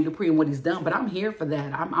about Jermaine Dupri and what he's done, but I'm here for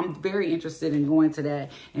that. I'm very interested in going to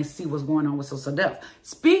that and see what's going on with So Def.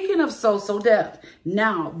 Speaking of So Def,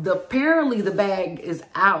 now, apparently the bag is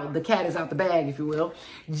out. The cat is out the bag, if you will.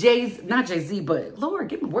 Not Jay-Z, but Lord,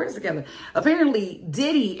 get my words together. Apparently,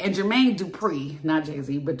 Diddy and Jermaine Dupri, not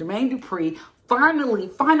Jay-Z, but Jermaine Dupri,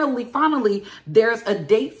 Finally, there's a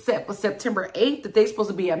date set for September 8th that they're supposed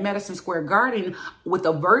to be at Madison Square Garden with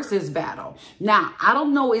a versus battle. Now, I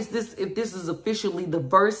don't know if this is officially the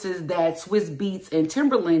versus that Swiss Beats and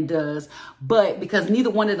Timberland does, but because neither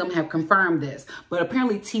one of them have confirmed this. But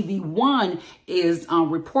apparently TV One is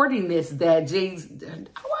reporting this, that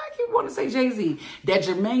want to say Jay-Z, that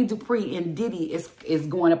Jermaine Dupri and Diddy is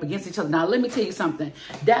going up against each other. Now, let me tell you something.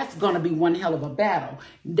 That's going to be one hell of a battle.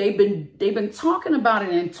 They've been talking about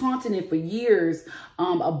it and taunting it for years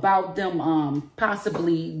about them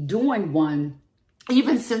possibly doing one.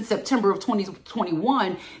 Even since September of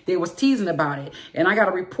 2021, they was teasing about it. And I got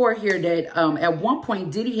a report here that at one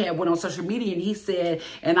point, Diddy had went on social media and he said,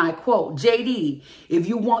 and I quote, "JD, if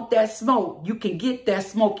you want that smoke, you can get that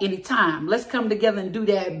smoke anytime. Let's come together and do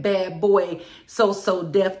that bad boy So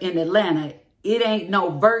Def in Atlanta. It ain't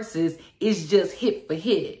no verses. It's just hit for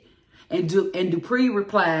hit." And Dupri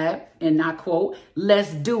replied, and I quote,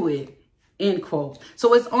 "Let's do it," end quote.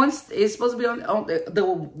 So it's supposed to be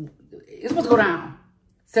it's supposed to go down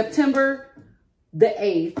September the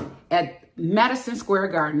 8th at Madison Square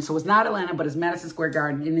Garden. So it's not Atlanta, but it's Madison Square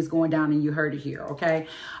Garden, and it's going down, and you heard it here, okay?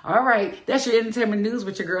 All right, that's your entertainment news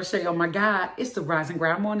with your girl Shay. Oh my God, it's the Rise and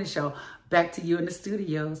Grind Morning Show. Back to you in the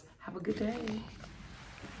studios. Have a good day.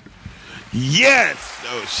 Yes!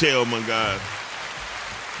 Oh, Shay, oh my God.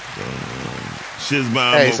 Shit's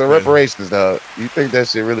my Hey, so reparations, dog. You think that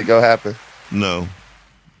shit really gonna happen? No.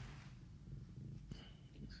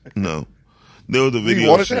 There was a video. You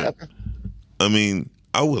want it to happen? I mean,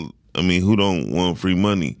 who don't want free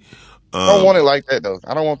money? I don't want it like that, though.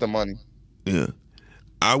 I don't want the money. Yeah.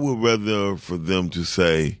 I would rather for them to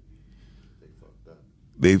say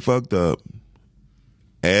they fucked up,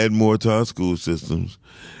 add more to our school systems,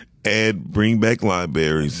 bring back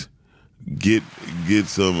libraries, get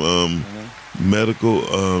some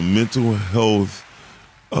mental health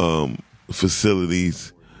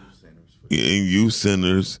facilities and youth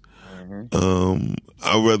centers.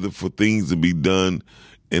 I'd rather for things to be done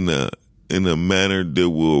in a manner that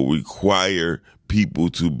will require people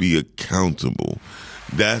to be accountable.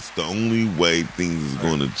 That's the only way things is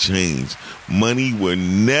going to change. Money will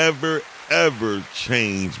never, ever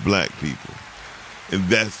change black people. And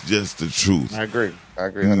that's just the truth. I agree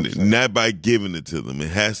 100%. Not by giving it to them. It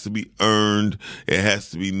has to be earned. It has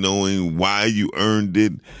to be knowing why you earned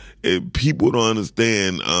it. People don't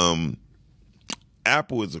understand,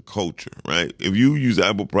 Apple is a culture, right? If you use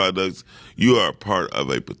Apple products, you are a part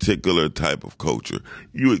of a particular type of culture.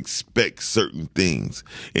 You expect certain things.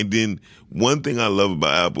 And then one thing I love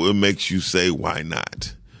about Apple, it makes you say, why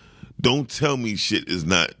not? Don't tell me shit is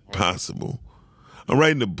not possible. I'm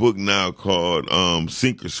writing a book now called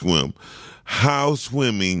Sink or Swim. How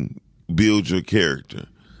swimming builds your character.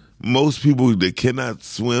 Most people that cannot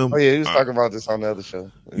swim. Oh, yeah, you was talking about this on the other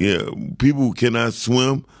show. Yeah, people who cannot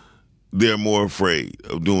swim, they're more afraid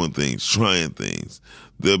of doing things, trying things.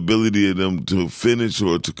 The ability of them to finish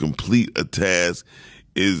or to complete a task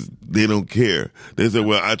is, they don't care. They say,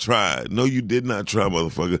 well, I tried. No, you did not try,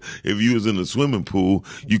 motherfucker. If you was in a swimming pool,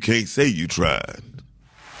 you can't say you tried.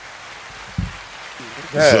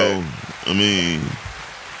 Yeah.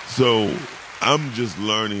 So I'm just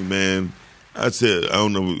learning, man. I said, I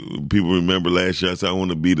don't know if people remember last year, I said I want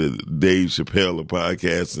to be the Dave Chappelle of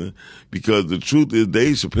podcasting, because the truth is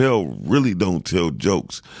Dave Chappelle really don't tell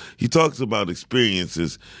jokes. He talks about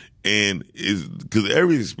experiences, and because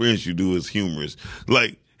every experience you do is humorous.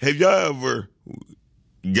 Like, have y'all ever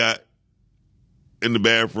got in the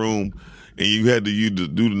bathroom and you had to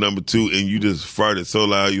do the number 2, and you just farted so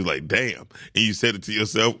loud you like, damn, and you said it to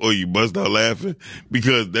yourself, or you bust out laughing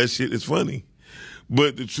because that shit is funny.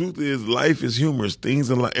 But the truth is, life is humorous. Things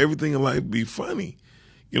in life, everything in life be funny.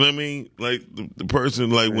 You know what I mean? Like the person,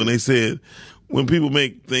 like when they said, when people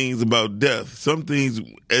make things about death, some things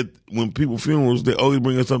when people funerals, they always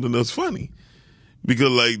bring up something that's funny.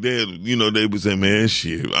 Because like they would say, man,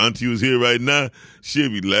 shit, Auntie was here right now, she'd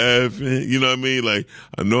be laughing. You know what I mean? Like,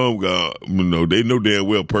 I know they know damn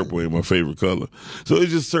well purple ain't my favorite color. So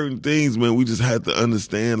it's just certain things, man, we just have to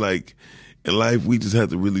understand, like, in life, we just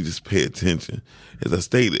have to really just pay attention. As I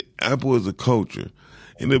stated, Apple is a culture.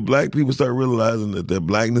 And if black people start realizing that their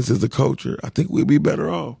blackness is a culture, I think we'd be better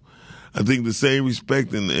off. I think the same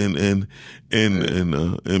respect and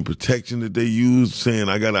protection that they use, saying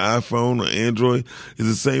I got an iPhone or Android, is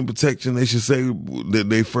the same protection they should say that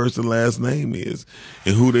their first and last name is,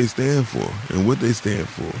 and who they stand for, and what they stand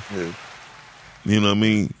for. Yeah. You know what I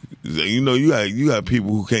mean? You got people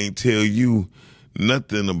who can't tell you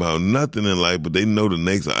nothing about nothing in life, but they know the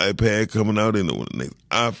next iPad coming out, they know when the next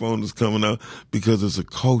iPhone is coming out, because it's a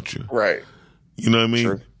culture. Right. You know what I mean?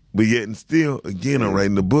 True. But yet and still, again, I'm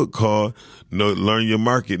writing a book called Learn Your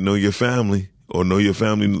Market, Know Your Family, or Know Your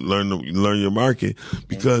Family, Learn Your Market,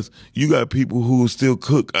 because you got people who still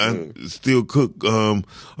cook, all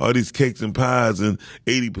these cakes and pies, and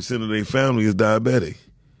 80% of their family is diabetic.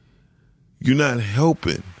 You're not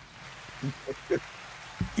helping.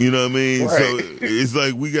 You know what I mean? Right. So it's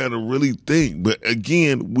like we got to really think. But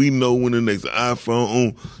again, we know when the next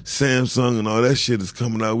iPhone, Samsung, and all that shit is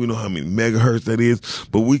coming out. We know how many megahertz that is.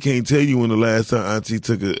 But we can't tell you when the last time Auntie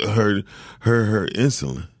took her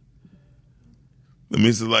insulin. I mean,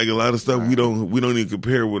 it's like a lot of stuff we don't even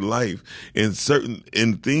compare with life. And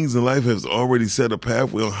things in life has already set a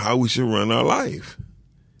pathway on how we should run our life.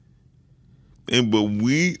 But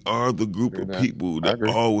we are the group of people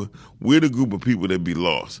we're the group of people that be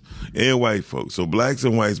lost, and white folks. So blacks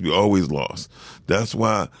and whites be always lost. That's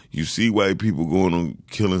why you see white people going on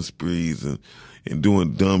killing sprees and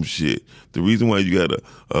doing dumb shit. The reason why you got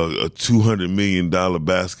a $200 million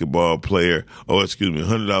basketball player,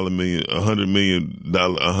 $100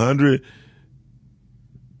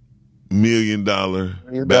 million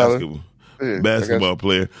basketball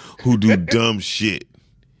player who do dumb shit.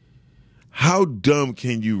 How dumb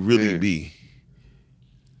can you really be?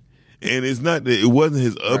 And it's not that it wasn't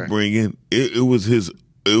his upbringing. It was his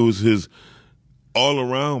all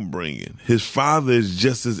around bringing. His father is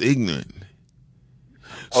just as ignorant.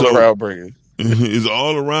 All around bringing. It's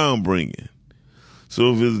all around bringing.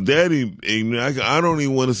 So if his daddy ignorant, I don't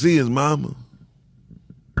even want to see his mama.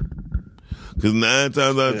 Because 9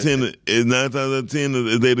 times out of 10,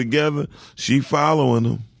 if they together, she following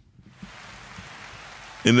him.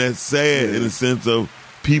 And that's sad in the sense of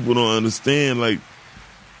people don't understand, like,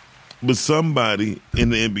 but somebody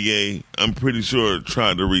in the NBA, I'm pretty sure,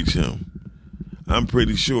 tried to reach him. I'm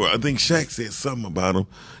pretty sure. I think Shaq said something about him.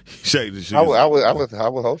 Shaq just I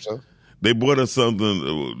would hope so. They bought us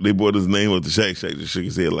something. They bought his name up to Shaq. Shaq just shook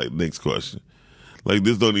his head like, next question. Like,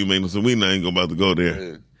 this don't even make no sense. We not even about to go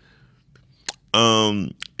there.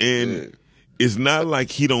 It's not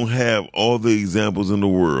like he don't have all the examples in the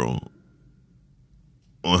world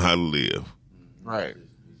on how to live. Right.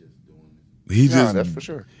 That's for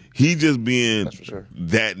sure. He just being That's for sure.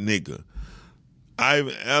 that nigga.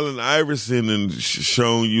 Allen Iverson and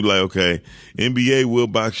shown you like, okay, NBA will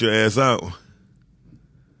box your ass out.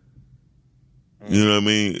 You know what I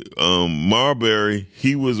mean? Marbury,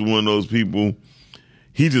 he was one of those people.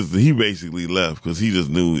 He basically left because he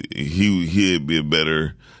just knew he'd be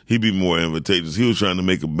more advantageous. He was trying to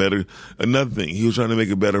make it better. Another thing, he was trying to make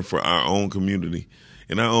it better for our own community.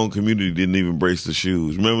 And our own community didn't even brace the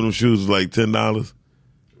shoes. Remember them shoes was like $10?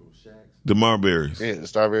 The Marburys. Yeah, the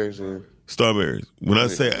Starberries. Yeah. Starberries. When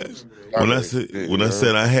I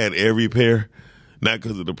said I had every pair, not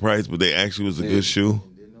because of the price, but they actually was a good shoe.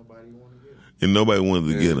 And nobody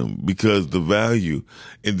wanted to get them because the value.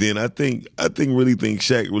 And then I think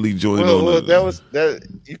Shaq really joined on. Well, that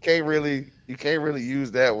you can't really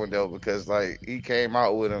use that one though, because like he came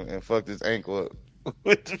out with him and fucked his ankle up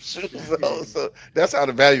with the shoes on. So that's how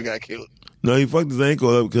the value got killed. No, he fucked his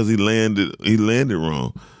ankle up because he landed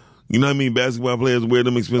wrong. You know what I mean? Basketball players wear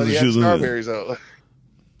them expensive shoes. Starberries on.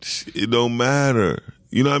 It don't matter.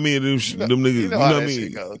 You know what I mean? Them niggas. You know what I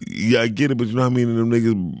mean? Yeah, I get it, but you know what I mean? Them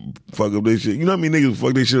niggas fuck up their shit. You know what I mean? Niggas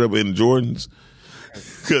fuck their shit up in Jordans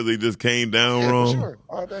because they just came down wrong. Sure.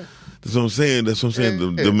 All day. That's what I'm saying.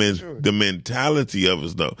 The mentality of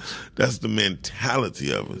us, though. That's the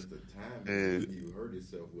mentality of us. You hurt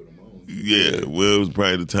yourself with them on. Yeah, well, it was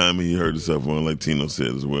probably the time he hurt himself on, like Tino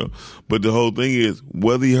said as well. But the whole thing is,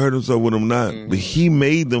 whether he hurt himself with them or not, but he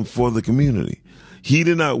made them for the community. He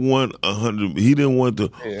did not want 100. He didn't want the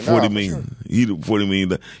 40 million. Sure. He did $40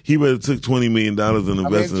 million. He rather took $20 million and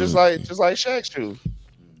invested. Just like Shaq's shoes.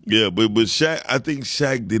 Yeah, but Shaq, I think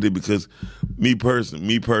Shaq did it because me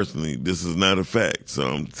personally, this is not a fact. So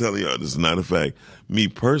I'm telling y'all, this is not a fact. Me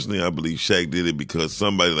personally, I believe Shaq did it because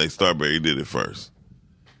somebody like Starberry did it first.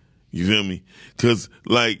 You feel me? Because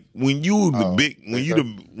like when you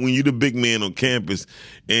the big man on campus,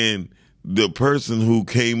 and the person who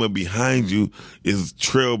came up behind you is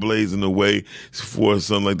trailblazing the way for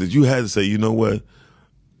something like this, you had to say, you know what?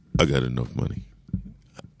 I got enough money.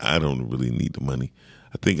 I don't really need the money.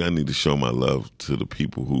 I think I need to show my love to the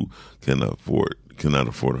people who cannot afford a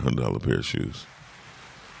 $100 pair of shoes.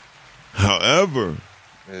 However,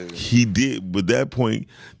 he did, but that point,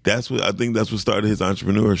 that's what started his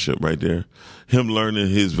entrepreneurship right there. Him learning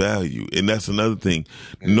his value. And that's another thing.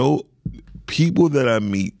 No people that I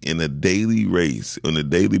meet on a daily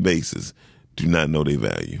basis do not know their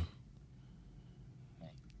value.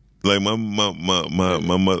 Like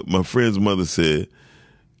my friend's mother said,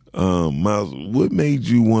 Miles, what made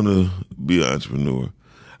you want to be an entrepreneur?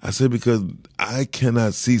 I said, because I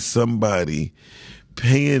cannot see somebody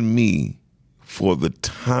paying me for the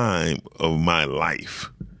time of my life.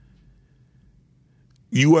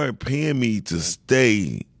 You are paying me to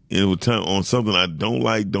stay on something I don't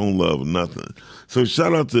like, don't love, nothing. So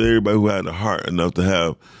shout out to everybody who had the heart enough to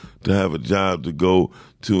have a job to go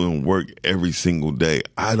to and work every single day.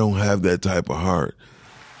 I don't have that type of heart.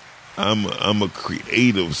 I'm a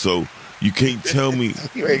creative, so you can't tell me.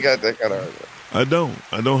 You ain't got that kind of heart.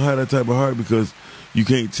 I don't have that type of heart, because you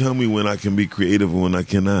can't tell me when I can be creative and when I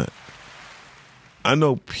cannot. I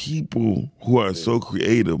know people who are so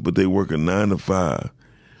creative, but they work a 9 to 5.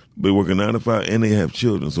 They work a 9 to 5 and they have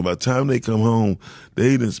children. So by the time they come home,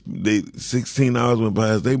 they 16 hours went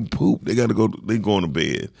past. They poop. They gotta go. They going to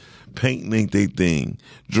bed. Painting ain't their thing.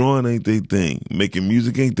 Drawing ain't their thing. Making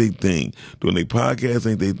music ain't their thing. Doing their podcast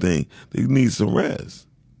ain't their thing. They need some rest.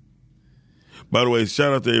 By the way,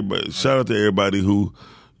 shout out to everybody. Shout out to everybody who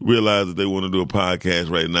realized that they want to do a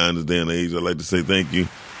podcast right now in this day and age. I'd like to say thank you.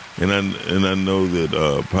 And I know that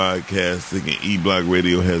podcasting and E-Block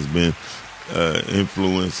Radio has been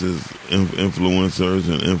influencers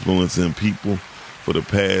and influencing people for the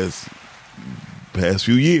past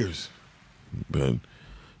few years. But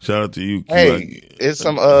shout out to you. Hey, it's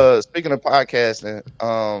some speaking of podcasting,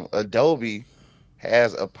 Adobe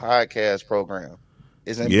has a podcast program.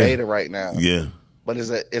 It's in beta right now. Yeah. But it's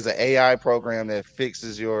an AI program that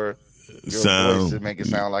fixes your sound voice to make it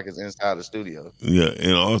sound like it's inside the studio. Yeah,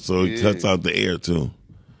 and also it cuts out the air too.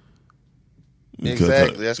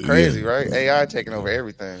 Exactly. That's crazy, right? AI taking over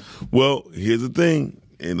everything. Well, here's the thing,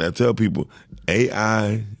 and I tell people,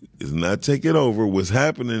 AI is not taking over. What's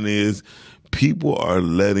happening is people are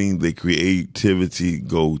letting the creativity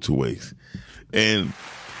go to waste. And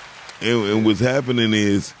what's happening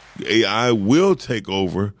is AI will take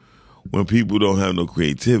over when people don't have no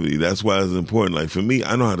creativity. That's why it's important. Like for me,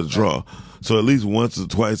 I know how to draw. So at least once or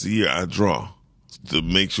twice a year I draw to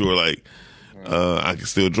make sure I can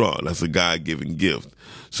still draw. That's a God-given gift.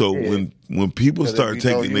 So when people start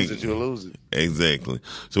taking it, you'll lose it. Exactly.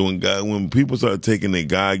 So when people start taking their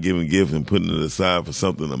God-given gift and putting it aside for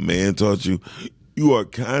something a man taught you, you are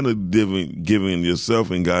kind of giving yourself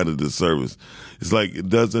and God a disservice. It's like it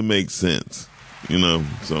doesn't make sense,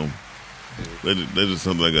 So that's just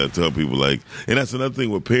something I got to tell people. And that's another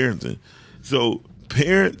thing with parenting. So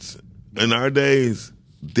parents in our days,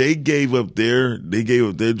 they gave up their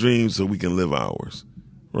dreams so we can live ours,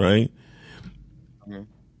 right? Mm-hmm.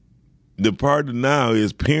 The part of now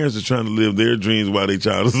is parents are trying to live their dreams while their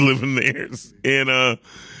child is living theirs, and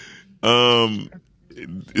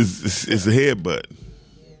it's a headbutt.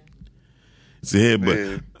 It's a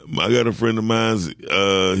headbutt. I got a friend of mine.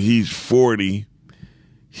 He's 40.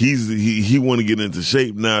 He want to get into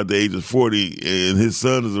shape now at the age of 40, and his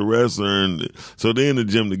son is a wrestler, and so they're in the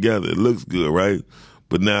gym together. It looks good, right?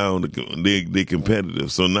 But now they're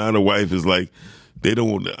competitive. So now the wife is like, I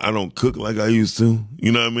don't cook like I used to.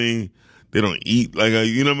 You know what I mean? They don't eat like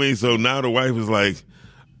you know what I mean? So now the wife is like,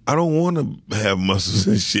 I don't want to have muscles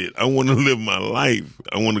and shit. I want to live my life.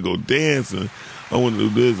 I want to go dancing. I want to do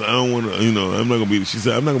this. I don't want to, I'm not going to be, she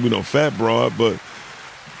said, I'm not going to be no fat broad, but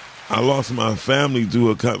I lost my family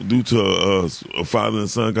due to a father and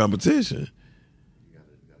son competition.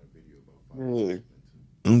 Really?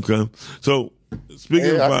 Okay. So,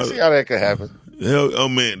 speaking of I can see how that could happen. Hell, oh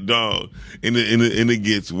man, dog, and it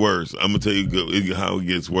gets worse. I'm gonna tell you how it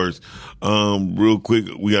gets worse. Real quick,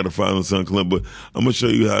 we got a father and son clip, but I'm gonna show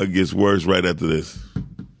you how it gets worse right after this.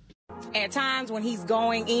 At times when he's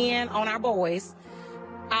going in on our boys,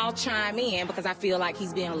 I'll chime in because I feel like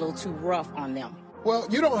he's being a little too rough on them. Well,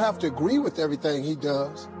 you don't have to agree with everything he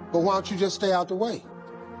does, but why don't you just stay out the way?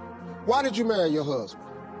 Why did you marry your husband?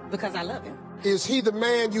 Because I love him. Is he the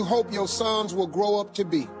man you hope your sons will grow up to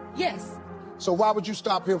be? Yes. So why would you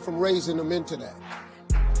stop him from raising them into that?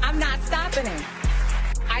 I'm not stopping him.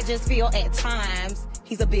 I just feel at times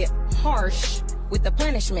he's a bit harsh with the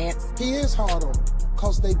punishments. He is hard on them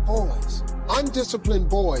because they boys. Undisciplined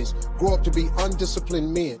boys grow up to be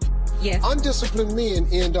undisciplined men. Yes. Undisciplined men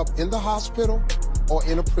end up in the hospital or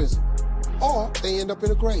in a prison, or they end up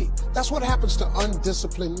in a grave. That's what happens to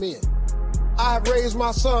undisciplined men. I've raised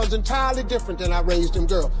my sons entirely different than I raised them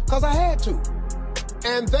girls, because I had to.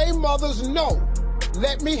 And they mothers know,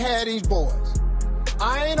 let me have these boys.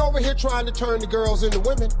 I ain't over here trying to turn the girls into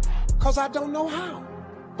women, because I don't know how.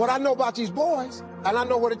 But I know about these boys, and I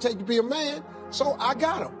know what it takes to be a man, so I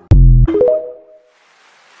got them.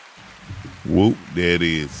 Whoop, there it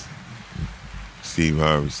is. Steve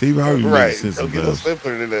Harvey. Steve Harvey Right. makes sense Don't get no sometimes.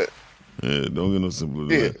 simpler than that. Yeah, don't get no simpler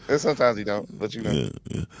than Yeah, that. and sometimes he don't, but you know.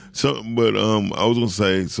 Yeah. So, but I was gonna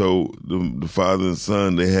say, so the father and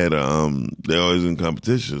son, they had they always in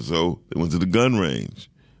competition. So they went to the gun range,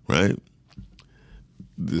 right?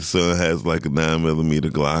 The son has like a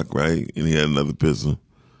 9mm Glock, right, and he had another pistol.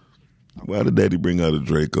 Why did Daddy bring out a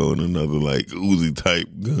Draco and another like Uzi type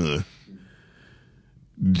gun?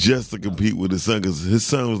 Just to compete with his son, because his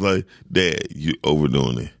son was like, "Dad, you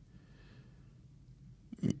overdoing it."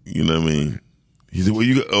 You know what I mean? He said, "Well,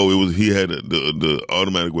 you got, he had the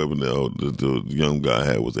automatic weapon that the young guy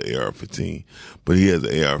had was an AR-15, but he has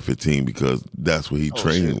an AR-15 because that's what he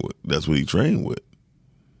trained with. That's what he trained with.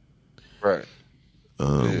 Right.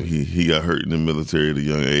 He got hurt in the military at a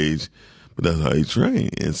young age, but that's how he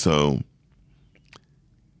trained, and so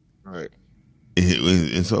right."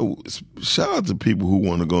 And so, shout out to people who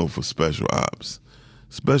want to go for special ops.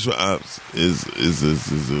 Special ops is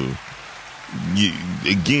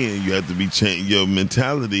again, you have to be changed. Your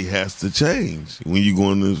mentality has to change when you're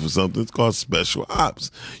going in for something. It's called special ops.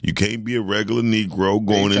 You can't be a regular Negro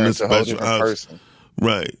going into special ops,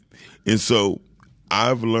 right? And so,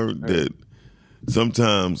 I've learned that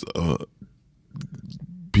sometimes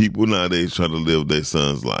people nowadays try to live their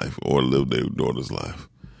son's life or live their daughter's life.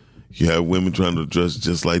 You have women trying to dress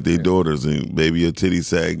just like their daughters, and baby, your titties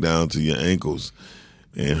sag down to your ankles,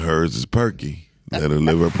 and hers is perky. Let her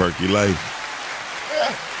live her perky life.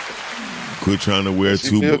 Quit trying to wear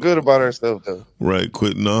She feel good about herself though. Right?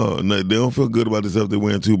 Quit. No, they don't feel good about themselves. They're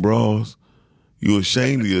wearing 2 bras. You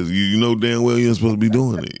ashamed of this. You know damn well you ain't supposed to be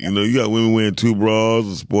doing it. You know, you got women wearing 2 bras,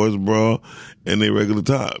 a sports bra, and they regular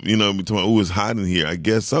top. You know, be talking, it's hot in here. I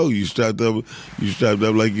guess so. You strapped up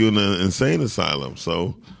like you're in an insane asylum.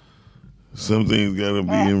 So. Some things gotta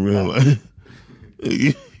be in real life.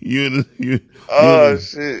 Shit! You and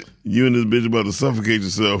this bitch about to suffocate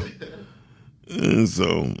yourself. And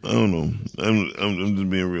so I don't know. I'm just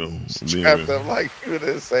being real. Strapped up like you in an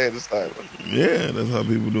insane asylum. Yeah, that's how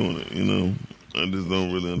people doing it. You know, I just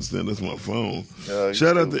don't really understand. That's my phone.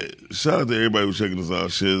 Shout out to everybody who's checking us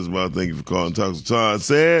out. Shiz about thank you for calling. Talk to Todd.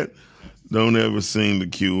 Said, don't ever sing the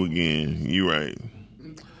cue again. You right.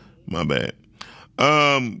 My bad.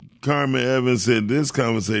 Carmen Evans said this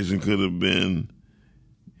conversation could have been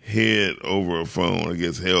held over a phone.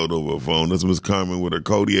 That's Miss Carmen with her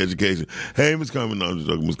Cody education. Hey, Miss Carmen, no, I'm just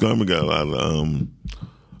joking. Miss Carmen got a lot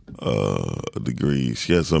of degrees.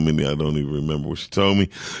 She has so many I don't even remember what she told me.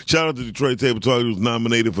 Shout out to Detroit Table Talk. He was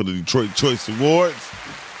nominated for the Detroit Choice Awards.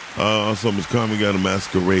 Also, Miss Carmen got a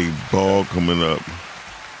masquerade ball coming up.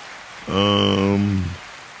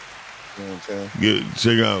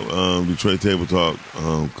 Check out Detroit Table Talk.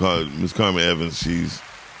 Called Miss Carmen Evans. She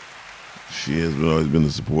has always been a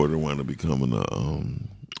supporter, wanting to becoming a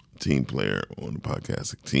team player on the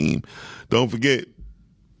podcasting team. Don't forget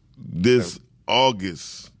this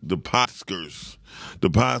August, the Podskers. The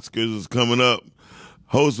Podskers is coming up,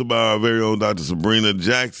 hosted by our very own Dr. Sabrina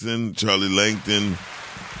Jackson, Charlie Langton.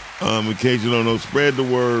 In case you don't know, spread the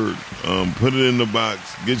word. Put it in the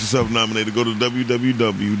box. Get yourself nominated. Go to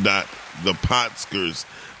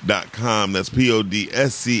www.thepodskers.com. That's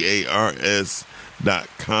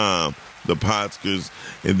PODSCARS.com. The Podskers.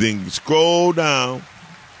 And then scroll down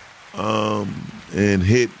and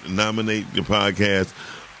hit nominate your podcast.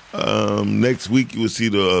 Next week, you will see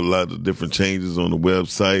a lot of different changes on the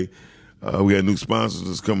website. We got new sponsors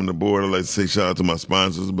that's coming aboard. I'd like to say shout out to my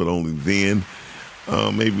sponsors, but only then.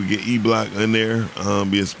 Maybe we get E-Block in there,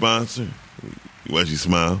 be a sponsor. Why she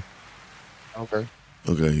smile? Okay.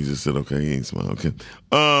 Okay, he just said okay. He ain't smile. Okay.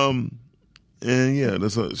 And yeah,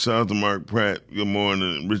 that's a shout out to Mark Pratt. Good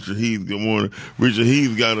morning, Richard Heath. Good morning. Richard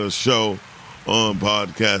Heath got a show on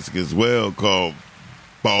podcasting as well called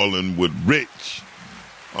Ballin' with Rich.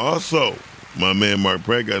 Also, my man Mark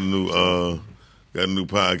Pratt got a new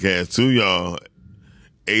podcast too, y'all.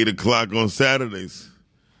 8:00 on Saturdays.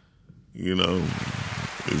 You know,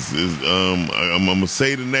 I'm gonna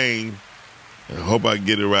say the name. I hope I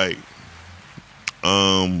get it right.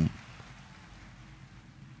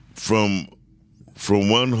 From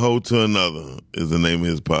one hoe to another is the name of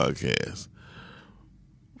his podcast.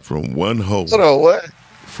 From one hoe. So no, what?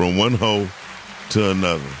 From one hoe to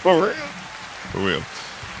another. For real? For real.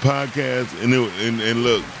 Podcast and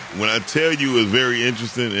look, when I tell you it's very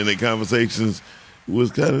interesting and the conversations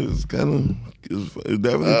was it's definitely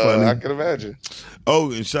funny. I can imagine.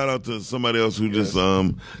 Oh, and shout out to somebody else who just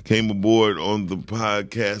came aboard on the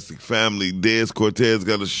podcasting family. Dez Cortez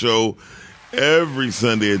got a show every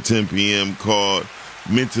Sunday at 10 p.m. called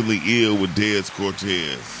Mentally Ill with Dez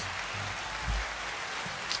Cortez.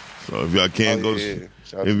 So if y'all can't if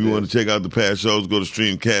you want to check out the past shows, go to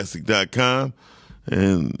streamcasting.com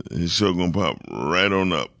and his show gonna pop right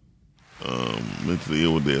on up. Mentally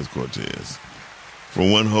Ill with Dez Cortez.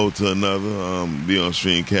 From one hoe to another, be on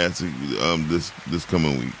Streamcasting this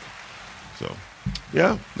coming week. So,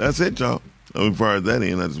 yeah, that's it, y'all. As far as that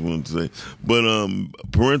end, I just wanted to say. But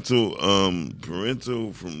parental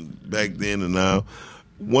from back then and now.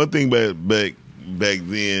 One thing back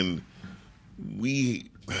then,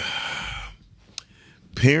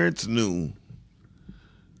 parents knew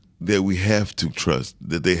that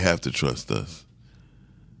they have to trust us.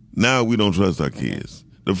 Now we don't trust our kids.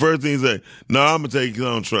 The first thing is that, no, I'm gonna tell you because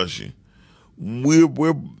I don't trust you.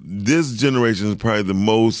 This generation is probably the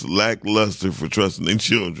most lackluster for trusting their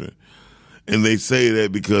children. And they say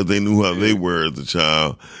that because they knew how they were as a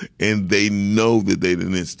child, and they know that they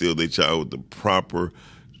didn't instill their child with the proper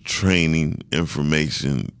training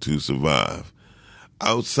information to survive.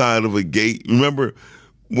 Outside of a gate, remember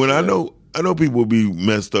when I know people will be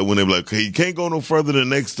messed up when they're like, hey, you can't go no further than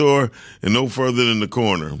next door and no further than the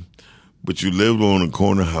corner. But you lived on a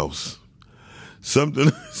corner house.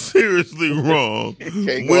 Something seriously wrong.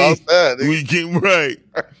 Can't go outside. We came right.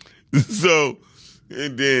 So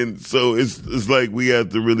it's like we have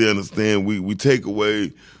to really understand. We take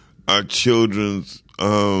away our children's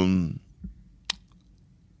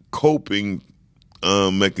coping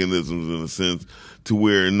mechanisms in a sense to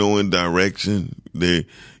where knowing direction. They,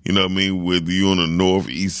 you know what I mean, whether you on the north,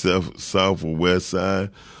 east, south, or west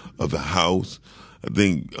side of the house. I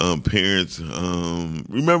think parents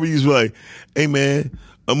remember you was like, "Hey man,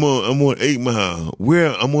 I'm on 8 Mile.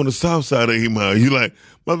 Where I'm on the south side of 8 Mile." You like,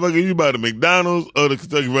 motherfucker, you by the McDonald's or the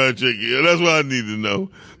Kentucky Fried Chicken? Yeah, that's what I need to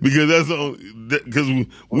know because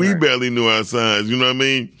we barely knew our signs. You know what I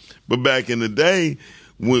mean? But back in the day,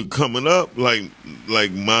 when coming up, like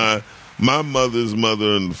my mother's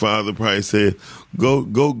mother and father probably said, "Go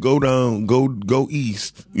down, go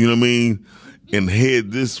east." You know what I mean? And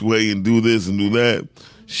head this way and do this and do that.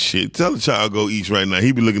 Shit, tell the child go east right now.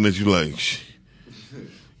 He be looking at you like, shh.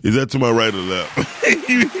 Is that to my right or left?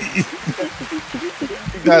 You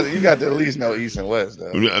got to at least know east and west,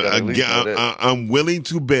 though. I'm willing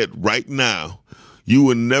to bet right now you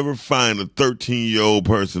will never find a 13-year-old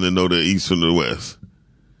person that know the east from the west.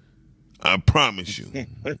 I promise you.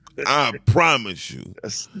 I promise you.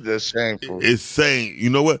 That's shameful. It's saying, you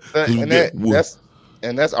know what?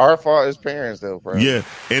 And that's our fault as parents, though, bro. Yeah,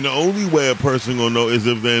 and the only way a person gonna know is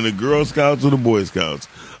if they're in the Girl Scouts or the Boy Scouts.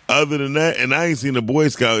 Other than that, and I ain't seen a Boy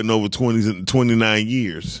Scout in over 29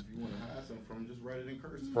 years. You want to hide something from, just write it in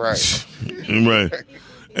cursive. Right. Right.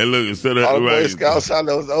 And look, instead of all the Boy Scouts, I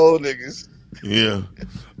know those old niggas. Yeah.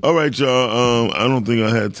 All right, y'all. I don't think I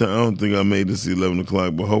had time. I don't think I made this to 11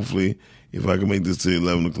 o'clock, but hopefully, if I can make this to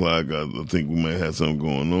 11 o'clock, I think we might have something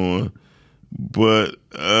going on. But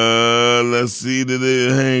let's see, did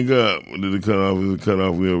it hang up? Did it cut off? Is it cut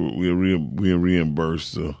off? We'll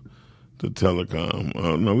reimburse the telecom.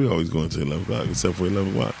 No, we always going to 11 o'clock, except for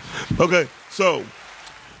 11 o'clock. Okay, so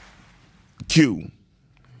Q.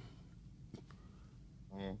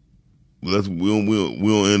 We'll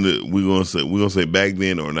end it. We're gonna say back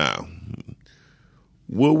then or now.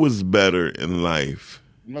 What was better in life?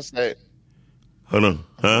 I'm gonna say. Hold on,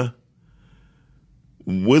 huh?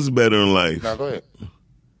 What's better in life? No, go ahead.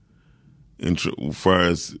 As far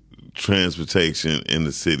as transportation in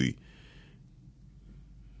the city,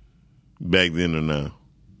 back then or now?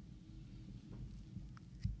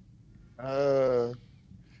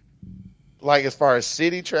 Like as far as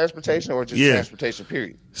city transportation or just transportation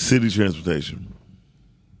period? City transportation.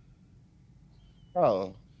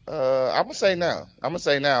 Oh, I'm gonna say now. I'm gonna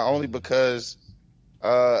say now only because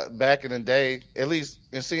back in the day, at least,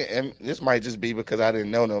 and this might just be because I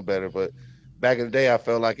didn't know no better, but back in the day, I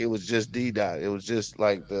felt like it was just DDOT. It was just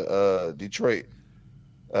like the Detroit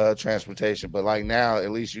transportation. But like now,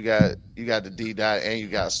 at least you got the DDOT and you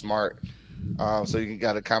got Smart, so you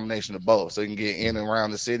got a combination of both, so you can get in and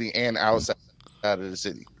around the city and outside of the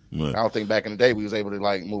city. Right. I don't think back in the day we was able to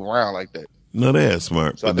like move around like that. No, they had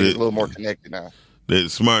Smart. So I think it's a little more connected now.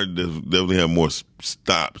 Smart definitely have more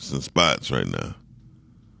stops and spots right now.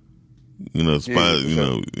 You know, spots.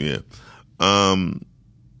 Yeah. I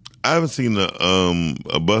haven't seen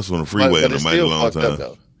a bus on the freeway in a mighty long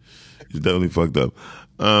time. It's definitely fucked up.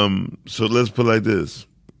 So let's put it like this: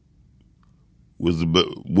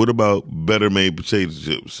 what about better made potato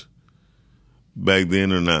chips back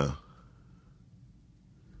then or now?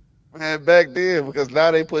 Man, back then, because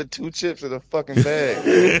now they put 2 chips in a fucking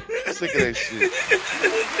bag. Sick of that shit.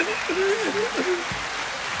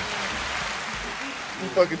 2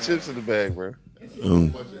 fucking chips in the bag, bro.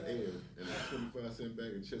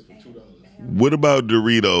 What about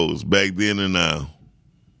Doritos back then and now?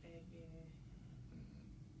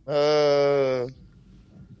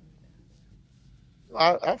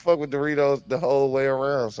 I fuck with Doritos the whole way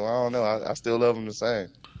around, so I don't know. I still love them the same.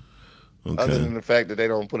 Okay. Other than the fact that they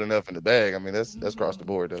don't put enough in the bag. I mean, that's across the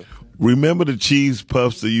board, though. Remember the cheese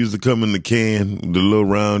puffs that used to come in the can, the little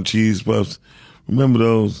round cheese puffs? Remember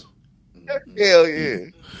those? Hell yeah.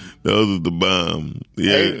 Those are the bomb.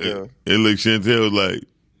 Yeah. And look, Chantel was like,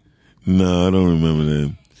 no, I don't remember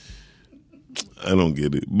that. I don't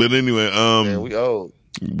get it. But anyway, yeah, we old.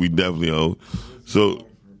 We definitely old. So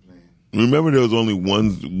remember there was only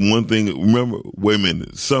one thing. Remember, wait a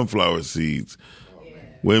minute, sunflower seeds.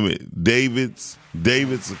 Wait a minute, David's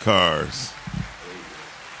cars.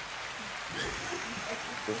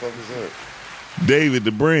 What the fuck is that? David,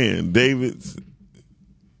 the brand. David's.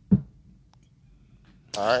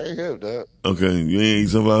 I ain't heard that. Okay, you ain't eat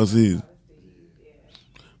sunflower seeds.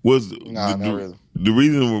 Not really. The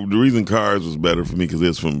reason cars was better for me because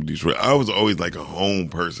it's from Detroit. I was always like a home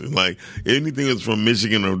person. Like anything that's from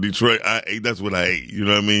Michigan or Detroit, I ate. That's what I ate. You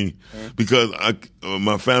know what I mean? Mm-hmm. Because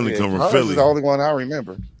my family come from Philly. Is the only one I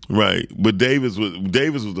remember. Right, but Davis was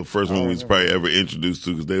the first one we was probably ever introduced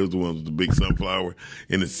to because they was the ones with the big sunflower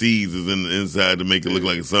and the seeds is in the inside to make it look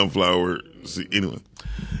like a sunflower.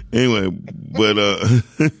 Anyway, but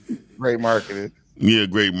great marketing. Yeah,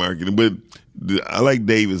 great marketing. But I like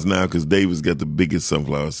Davis now because Davis got the biggest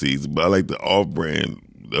sunflower seeds. But I like the off-brand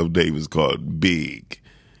of Davis called Big.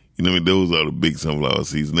 You know what I mean? Those are the big sunflower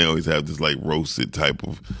seeds, and they always have this like roasted type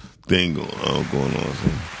of thing going on.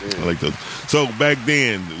 So I like those. So back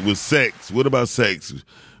then with sex, what about sex?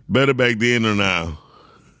 Better back then or now?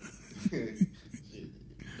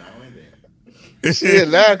 Shit,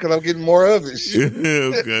 now because I'm getting more of it.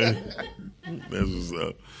 Okay, that's what's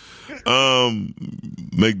up.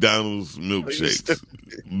 McDonald's milkshakes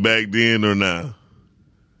back then or now?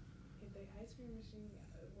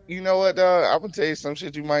 You know what, dog? I'm gonna tell you some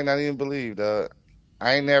shit you might not even believe, dog.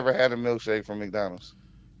 I ain't never had a milkshake from McDonald's.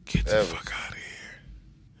 Get the fuck out of here!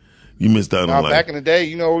 You missed out on life. Back in the day,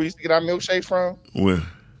 you know where we used to get our milkshakes from? Where?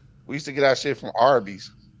 We used to get our shit from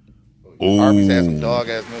Arby's. Oh, Arby's had some dog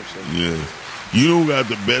ass milkshakes. Yeah. You know who got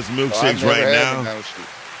the best milkshakes right now?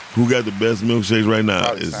 Who got the best milkshakes right now?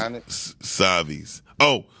 Probably is Sonic. Savi's.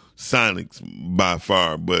 Oh, Sonic's by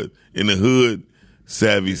far, but in the hood,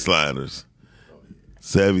 Savvy Sliders.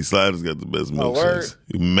 Savvy Sliders got the best milkshakes.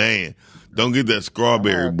 Man, don't get that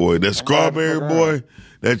strawberry boy. That strawberry boy,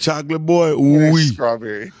 that chocolate boy. Ooh,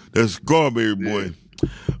 strawberry. That strawberry boy.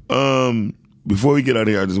 Before we get out of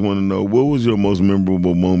here, I just want to know what was your most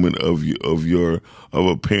memorable moment of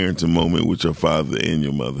a parenting moment with your father and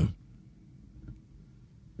your mother?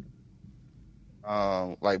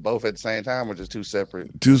 Like both at the same time or just two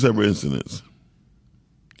separate? Two separate incidents.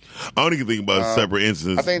 I don't even think about separate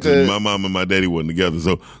incidents because my mom and my daddy wasn't together.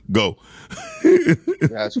 So go.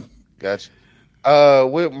 Gotcha.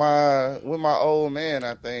 With my old man,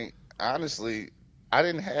 I think honestly, I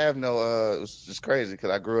didn't have no. It was just crazy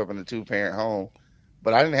because I grew up in a 2-parent home,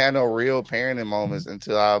 but I didn't have no real parenting moments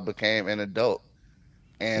until I became an adult,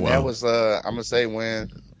 and that was I'm gonna say when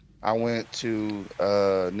I went to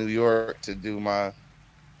New York to do my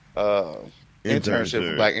internship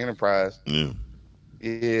with Black Enterprise. Yeah.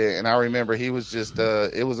 Yeah, and I remember he was just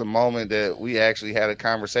it was a moment that we actually had a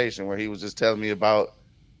conversation where he was just telling me about,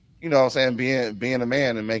 you know what I'm saying, being a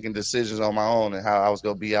man and making decisions on my own and how I was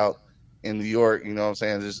gonna be out in New York, you know what I'm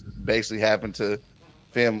saying, just basically happened to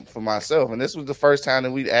film for myself. And this was the first time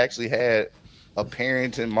that we'd actually had a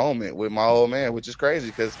parenting moment with my old man, which is crazy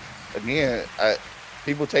because, again,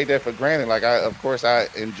 people take that for granted. Like, of course, I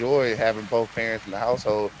enjoy having both parents in the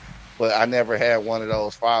household, but I never had one of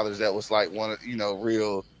those fathers that was like one of,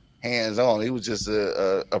 real hands-on. He was just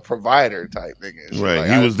a provider type nigga. So Right.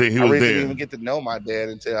 like, He was there. I really didn't even get to know my dad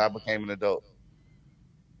until I became an adult.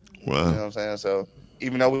 Wow. You know what I'm saying? So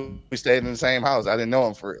even though we stayed in the same house, I didn't know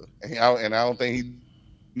him for real. And I don't think he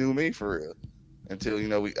knew me for real until,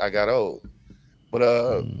 I got old.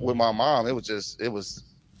 But with my mom, it was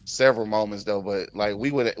several moments though. But like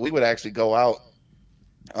we would actually go out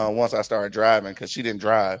once I started driving, because she didn't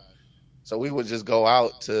drive. So we would just go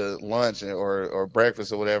out to lunch or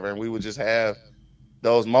breakfast or whatever, and we would just have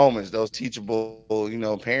those moments, those teachable,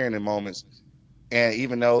 parenting moments. And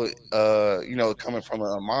even though, coming from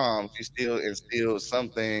a mom, she still instilled some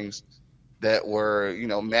things that were,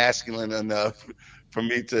 masculine enough for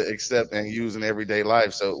me to accept and use in everyday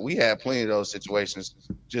life. So we had plenty of those situations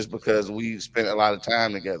just because we spent a lot of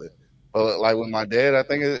time together. But like with my dad, I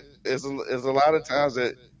think it's a lot of times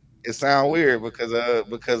that it sounds weird because I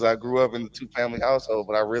grew up in a 2-family household,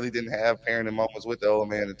 but I really didn't have parenting moments with the old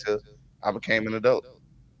man until I became an adult.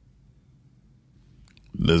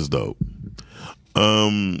 That's dope.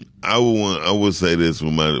 I would say this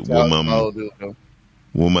with my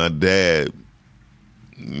dad.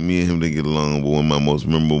 Me and him didn't get along, but one of my most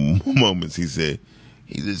memorable moments, he said,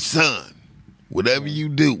 he said, "Son, whatever you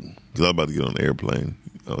do," because I was about to get on the airplane.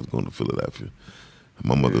 I was going to Philadelphia.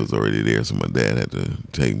 My mother was already there, so my dad had to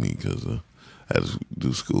take me because I had to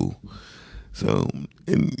do school. So,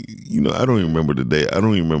 and I don't even remember the day. I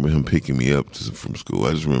don't even remember him picking me up from school.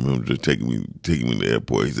 I just remember him just taking me to the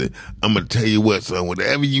airport. He said, "I'm gonna tell you what, son.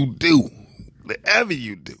 Whatever you do,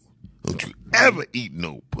 don't you ever eat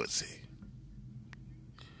no pussy."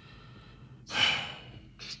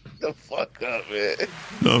 The fuck up, man.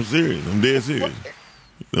 No, I'm serious. I'm dead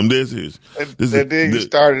serious. That day you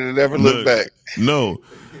started and never looked back. No,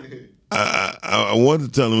 I wanted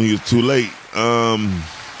to tell him he was too late.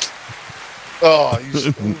 Oh, you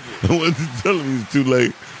stupid. I wanted to tell him he was too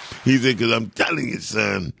late. He said, "Because I'm telling you,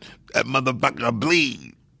 son, that motherfucker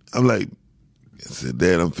bleed." I'm like, I said,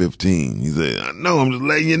 "Dad, I'm 15. He said, "I know, I'm just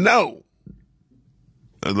letting you know."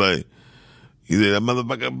 I was like, he said, "That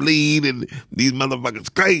motherfucker bleed and these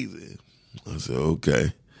motherfuckers crazy." I said,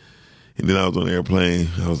 "Okay." And then I was on the airplane.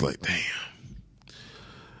 I was like, damn,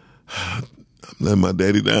 I'm letting my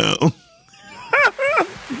daddy down.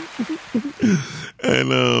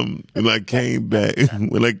 And when I came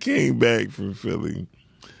back from Philly,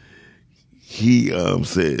 he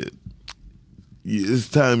said, "It's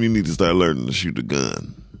time you need to start learning to shoot a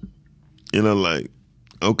gun." And I'm like,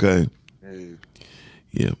 okay.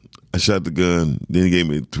 Yeah. I shot the gun. Then he gave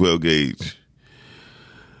me a 12 gauge.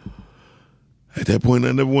 At that point,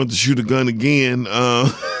 I never wanted to shoot a gun again.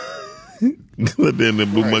 Then they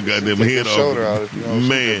blew my goddamn head off.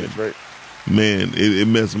 Man, it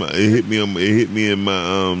messed it hit me in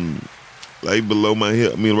my like below my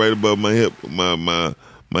hip. I mean, right above my hip, my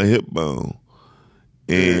hip bone.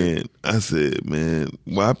 And I said, man,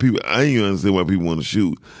 why people? I didn't even understand why people want to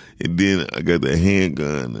shoot. And then I got the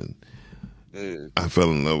handgun, and I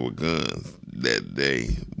fell in love with guns that day.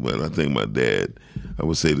 But I think my dad, I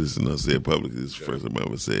would say this, and I say it publicly, this is the first time I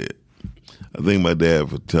ever say it. I think my dad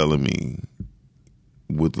for telling me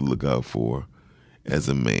what to look out for as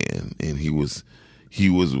a man, and he was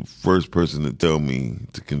the first person to tell me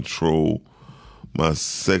to control my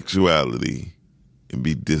sexuality and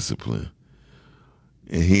be disciplined.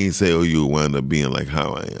 And he didn't say, "Oh, you'll wind up being like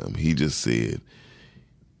how I am." He just said,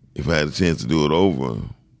 if I had a chance to do it over,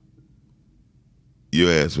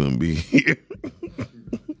 your ass wouldn't be here.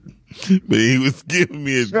 But he was giving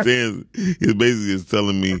me a chance. He was basically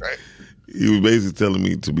telling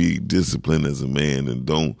me to be disciplined as a man and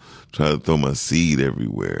don't try to throw my seed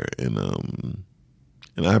everywhere. And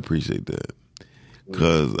I appreciate that,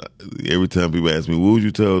 because every time people ask me, "What would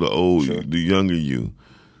you tell the younger you?"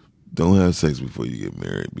 Don't have sex before you get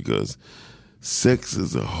married, because sex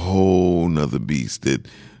is a whole nother beast that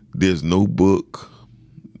there's no book.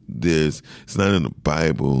 It's not in the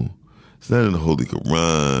Bible. It's not in the Holy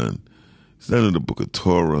Quran. It's not in the book of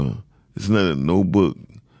Torah. It's not in no book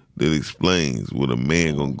that explains what a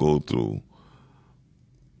man gonna go through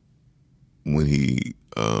when he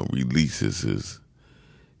releases his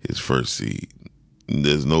first seed. And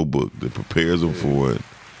there's no book that prepares him for it.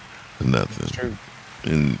 Nothing. That's true.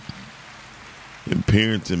 And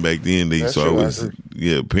parenting back then,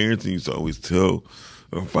 parenting used to always tell,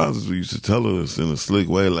 our fathers used to tell us in a slick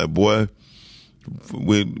way, like, boy,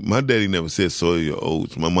 when my daddy never said soil your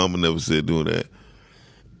oats. My mama never said do that.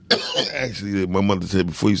 Actually, my mother said,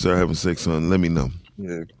 before you start having sex, son, let me know.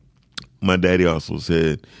 Yeah. My daddy also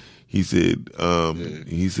said, he said,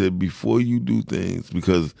 before you do things,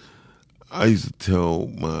 because I used to tell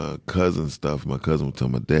my cousin stuff. My cousin would tell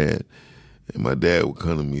my dad, and my dad would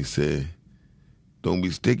come to me and say, don't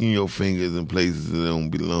be sticking your fingers in places that don't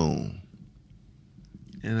belong.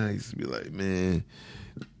 And I used to be like, man,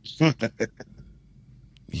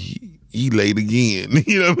 he late again.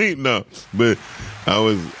 You know what I mean? No, but I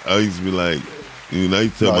used to be like, you know, I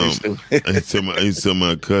used to tell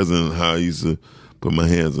my cousin how I used to put my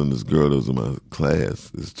hands on this girl that was in my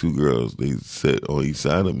class. There's two girls. They sat on each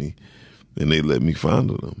side of me, and they let me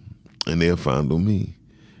fondle them, and they'll fondle me.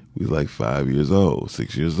 We was like 5 years old,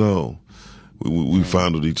 6 years old. We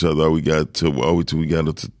fondled each other all we got till we got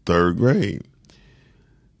up to third grade,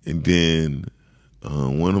 and then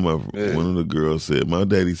one of the girls said, "My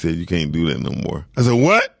daddy said you can't do that no more." I said,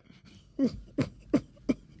 "What?"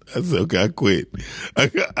 I said, "Okay, I quit. I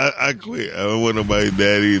quit. I don't want nobody's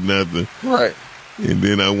daddy or nothing." Right. And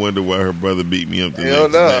then I wonder why her brother beat me up the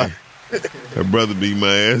next day. Her brother beat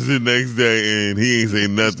my ass the next day, and he ain't say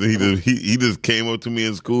nothing. He just came up to me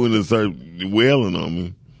in school and just started wailing on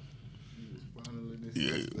me.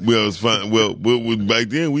 Yeah, well, it's fine. Well, back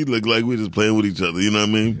then we looked like we just playing with each other. You know what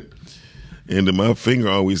I mean? And then my finger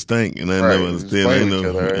always stank, and I never understand. I ain't know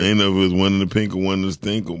if it was one in the pink or one in the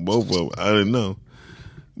stink or both of them. I didn't know.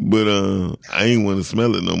 But I ain't want to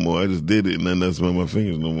smell it no more. I just did it, and I didn't smell my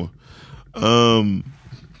fingers no more.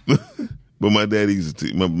 But my daddy used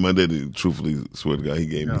to. My daddy, truthfully, swear to God, he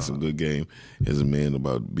gave me some good game as a man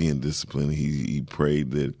about being disciplined. He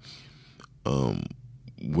prayed that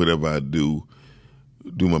whatever I do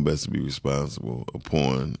my best to be responsible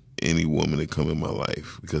upon any woman that come in my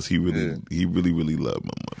life, because he really loved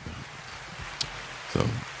my mother. So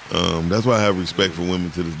that's why I have respect for women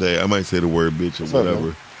to this day. I might say the word bitch or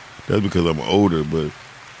whatever. That's because I'm older, but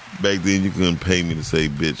back then you couldn't pay me to say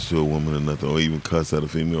bitch to a woman or nothing, or even cuss at a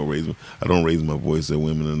female. I don't raise my voice at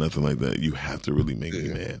women or nothing like that. You have to really make me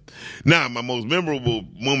mad. Now, my most memorable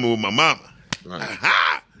moment with my mama.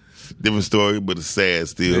 Right. Different story, but it's sad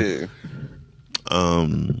still. Yeah.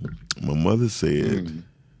 My mother said,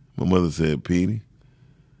 Petey,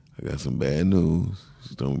 I got some bad news.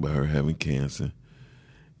 She told me about her having cancer.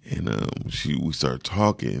 And we started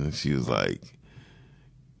talking, and she was like,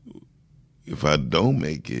 if I don't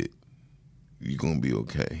make it, you're going to be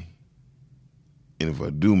okay. And if I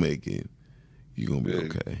do make it, you're going to be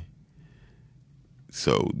okay.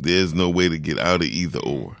 So there's no way to get out of either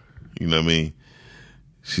or. You know what I mean?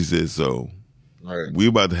 She said, so we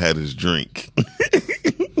about to have this drink.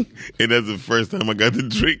 And that's the first time I got to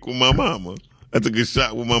drink with my mama. I took a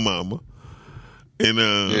shot with my mama.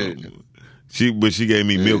 And she gave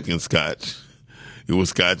me milk and scotch. It was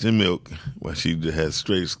scotch and milk. While she had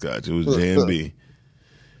straight scotch. It was J&B.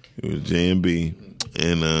 It was J&B.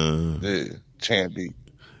 And J&B.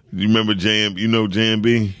 You remember J&B? You know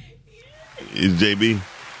J&B? It's JB?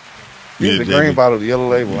 Yeah, the green bottle, the yellow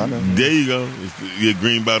label. I know. There you go. It's the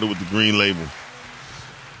green bottle with the green label.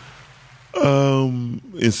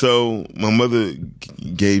 And so my mother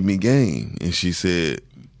gave me game, and she said,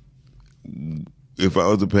 if I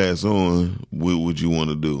was to pass on, what would you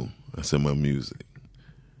want to do? I said, my music.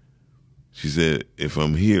 She said, if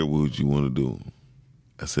I'm here, what would you want to do?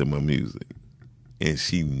 I said, my music. And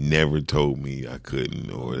she never told me I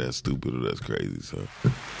couldn't, or that's stupid, or that's crazy. So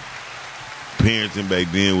parenting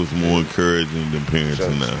back then was more encouraging than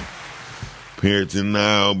parenting now. Parenting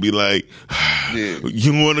now be like,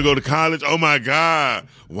 you want to go to college? Oh my God,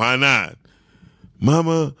 why not?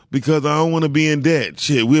 Mama, because I don't want to be in debt.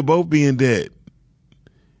 Shit, we'll both be in debt.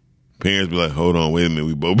 Parents be like, hold on, wait a minute,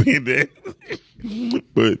 we both be in debt.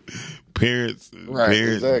 But parents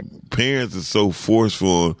are so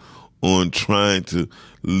forceful on trying to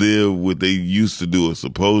live what they used to do or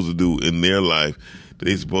supposed to do in their life.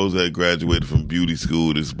 They supposed to have graduated from beauty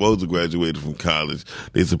school. They supposed to graduated from college.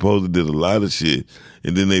 They supposed to did a lot of shit,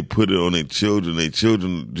 and then they put it on their children. Their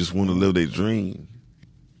children just want to live their dream.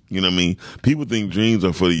 You know what I mean? People think dreams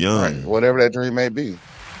are for the young. Right. Whatever that dream may be.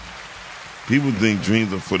 People think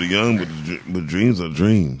dreams are for the young, but dreams are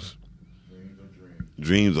dreams.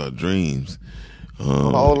 Dreams are dreams. My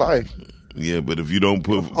whole life. Yeah, but if you don't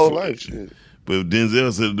put... whole life, shit. But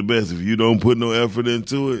Denzel said it the best. If you don't put no effort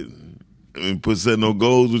into it, and set no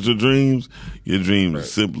goals with your dreams is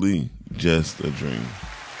simply just a dream.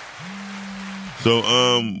 So,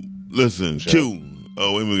 listen, Q.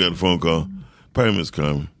 Oh, wait a minute, we got a phone call. Probably Miss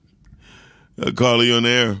Carmen. Carla, you on the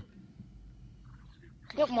air?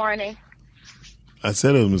 Good morning. I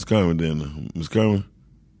said it was Miss Carmen then. Miss Carmen?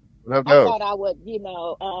 I thought I would,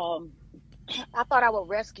 I thought I would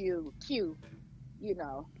rescue Q, you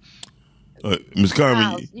know. Miss Carmen,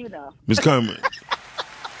 Miles, you know. Miss Carmen,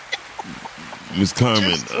 Miss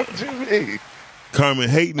Carmen, What you mean? Carmen,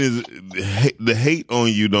 the hate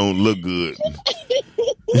on you don't look good.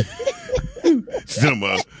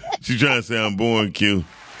 She's trying to say I'm born, Q.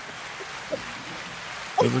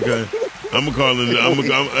 That's okay. I'm gonna call it.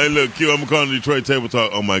 Hey, look, Q. I'm gonna call it Detroit Table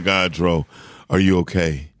Talk. Oh my God, Dro, are you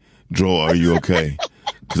okay? Dro, are you okay?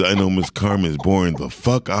 Because I know Miss Carmen's boring the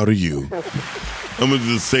fuck out of you. I'm gonna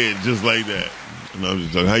just say it just like that. No, I'm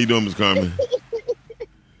just joking. How you doing, Miss Carmen?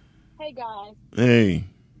 Hey guys. Hey.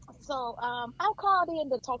 So I called in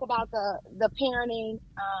to talk about the parenting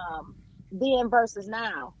then versus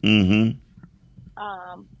now. Mm-hmm.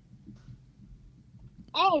 I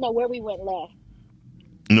don't know where we went left.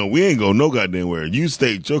 No, we ain't go no goddamn where. You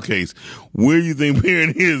state your case. Where you think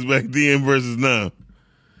parenting is back then versus now?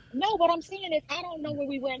 No, what I'm saying is I don't know where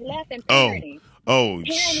we went left in parenting.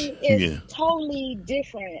 Parenting is totally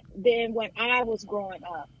different than when I was growing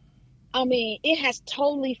up. I mean, it has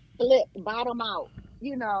totally flipped bottom out,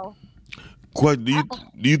 you know. Do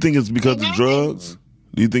you think it's because of drugs?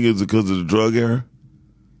 Do you think it's because of the drug era?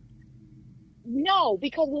 No,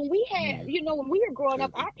 because when we had, you know, when we were growing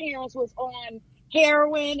up, our parents was on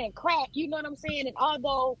heroin and crack, you know what I'm saying? And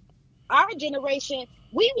although our generation,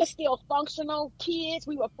 we were still functional kids,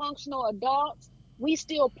 we were functional adults, we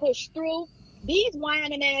still pushed through. These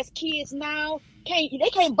whining ass kids now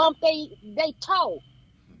can't bump they toe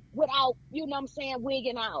without, you know what I'm saying,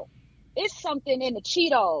 wigging out. It's something in the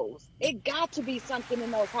Cheetos. It got to be something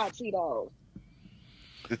in those hot Cheetos.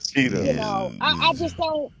 The Cheetos. You know, I just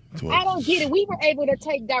don't get it. We were able to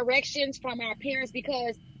take directions from our parents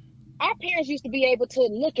because our parents used to be able to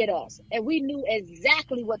look at us and we knew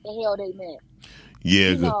exactly what the hell they meant. Yeah,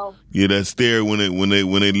 you know? Yeah, that stare when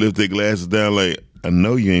they lift their glasses down, like, I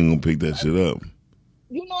know you ain't gonna pick that shit up.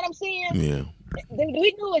 You know what I'm saying? Yeah.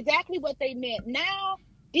 We knew exactly what they meant. Now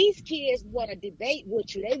these kids want to debate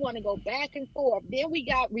with you. They want to go back and forth. Then we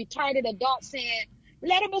got retarded adults saying,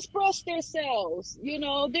 let them express themselves. You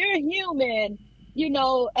know, they're human, you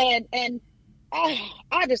know, and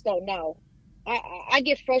I just don't know. I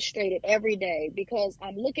get frustrated every day because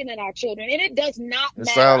I'm looking at our children and it does not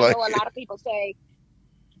matter. I know a lot of people say,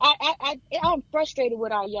 I'm frustrated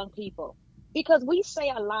with our young people because we say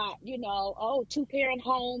a lot, you know, 2-parent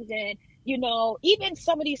homes and, you know, even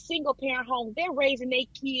some of these single parent homes, they're raising their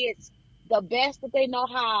kids the best that they know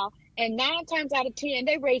how. And 9 times out of 10,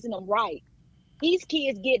 they're raising them right. These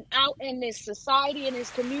kids getting out in this society, in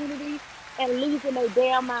this community, and losing their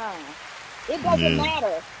damn mind. It doesn't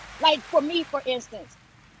matter. Like for me, for instance,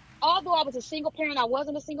 although I was a single parent, I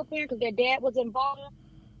wasn't a single parent because their dad was involved.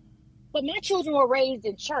 But my children were raised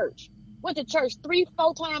in church, went to church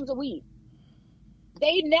 3-4 times a week.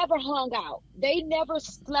 They never hung out. They never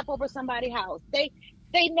slept over somebody's house. They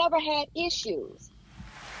never had issues.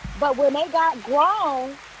 But when they got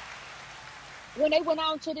grown, when they went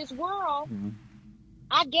out into this world,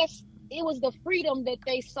 I guess it was the freedom that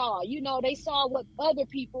they saw. You know, they saw what other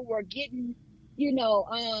people were getting, you know,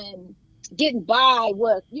 getting by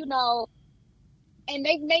with, you know, and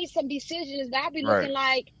they've made some decisions that I'd be looking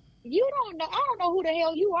like, you don't know, I don't know who the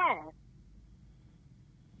hell you are.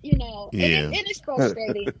 You know, and it's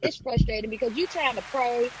frustrating. It's frustrating because you're trying to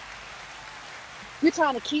pray. You're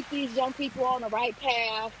trying to keep these young people on the right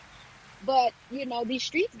path. But, you know, these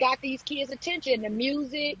streets got these kids' attention. The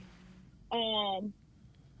music, I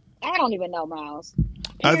don't even know, Miles.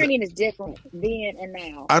 Parenting is different then and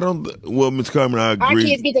now. Well, Ms. Carmen, I agree. Our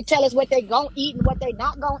kids get to tell us what they gonna eat and what they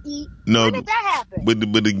not gonna eat. No, when did that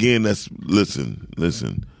happen? But again,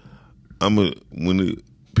 listen. I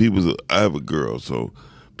have a girl, so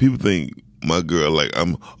people think my girl like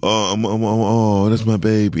that's my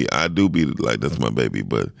baby. I do be like that's my baby,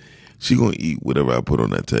 but she gonna eat whatever I put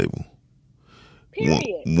on that table.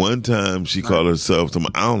 Period. One time she called herself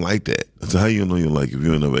something. I don't like that. I said, how you know you like it if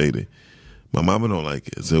you ain't never ate it? My mama don't like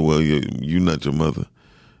it. I said, well, you're not your mother.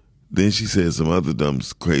 Then she said some other dumb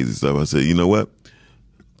crazy stuff. I said, you know what?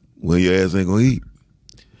 Well, your ass ain't gonna eat.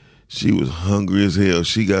 She was hungry as hell.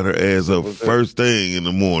 She got her ass up first thing in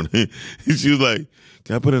the morning. She was like,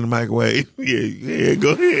 can I put it in the microwave? Yeah,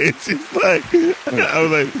 go ahead. She's like, I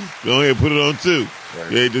was like, go ahead, put it on 2.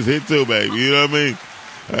 Yeah, just hit 2, baby. You know what I mean?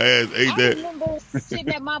 I remember sitting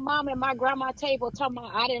at my mom and my grandma table talking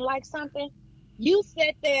about I didn't like something. You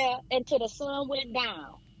sat there until the sun went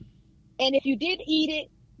down. And if you did eat it,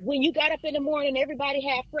 when you got up in the morning, everybody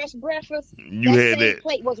had fresh breakfast. You had that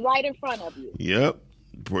plate was right in front of you. Yep.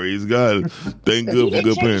 Praise God. Thank He good for didn't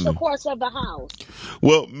good change the parenting. course of the house.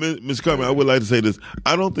 Well, Ms. Carmen, I would like to say this.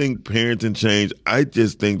 I don't think parenting changed. I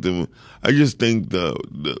just think the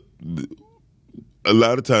a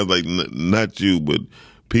lot of times, like not you, but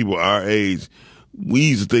people our age, we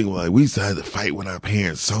used to think like we used to have to fight with our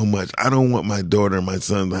parents so much. I don't want my daughter and my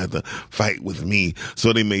son to have to fight with me,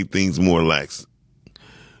 so they made things more lax.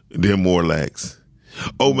 They're more lax.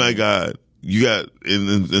 Oh my God! You got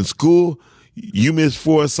in school, you missed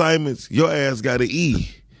 4 assignments, your ass got an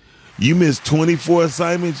E. You miss 24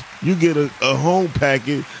 assignments, you get a home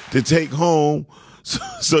packet to take home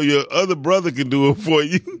so your other brother can do it for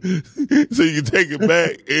you so you can take it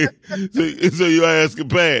back and so your ass can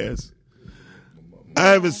pass. I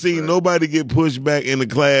haven't seen nobody get pushed back in the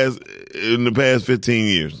class in the past 15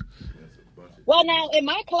 years. Well, now in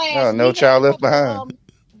my class, No child left behind.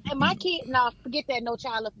 And my kid, no, forget that. No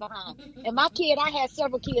child left behind. And my kid, I had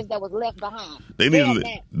several kids that was left behind. They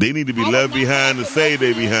need to be left behind to say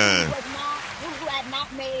they behind. Who had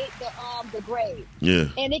not made the grade. Yeah.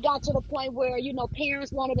 And it got to the point where,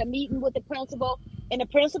 parents wanted a meeting with the principal, and the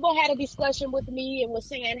principal had a discussion with me and was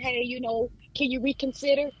saying, hey, can you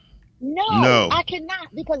reconsider? No, I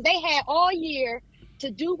cannot, because they had all year to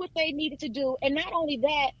do what they needed to do. And not only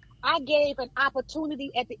that, I gave an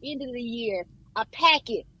opportunity at the end of the year, a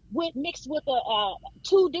packet mixed with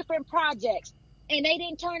 2 different projects, and they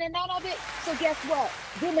didn't turn in none of it. So guess what?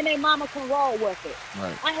 Them and their mama can roll with it.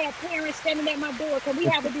 Right. I had parents standing at my door. Can we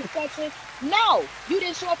have a discussion? No, you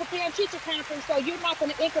didn't show up for parent-teacher conference, so you're not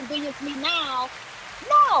going to inconvenience me now.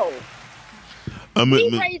 No.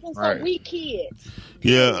 We raising some weak kids.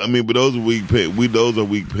 Yeah, but those are weak. Those are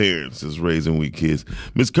weak parents. Is raising weak kids.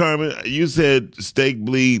 Miss Carmen, you said steak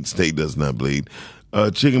bleed. Steak does not bleed.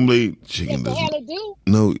 Chicken bleed. Chicken doesn't. Hell it do.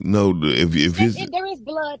 No. If there is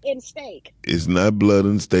blood in steak. It's not blood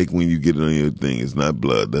in steak when you get it on your thing. It's not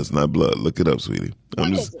blood. That's not blood. Look it up, sweetie.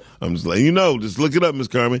 I'm just letting you know. Just look it up, Miss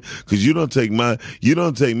Carmen, because you don't take me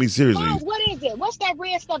seriously. Mom, what is it? What's that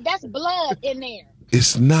red stuff? That's blood in there.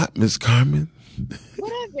 It's not, Miss Carmen.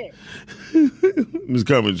 What is it? Miss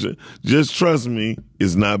Carmen, just trust me.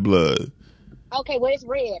 It's not blood. Okay, well, it's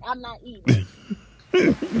red. I'm not eating.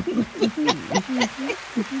 No,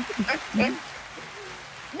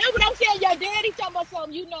 but I'm saying your daddy talking about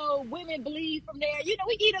something, women bleed from there.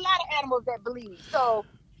 We eat a lot of animals that bleed. So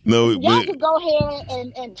y'all can go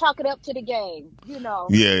ahead and chalk it up to the game,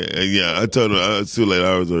 Yeah. I told her it's too late.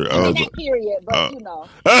 I was that period, but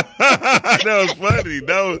that was funny.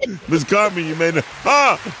 That was Miss Carmen, you made it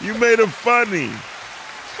funny.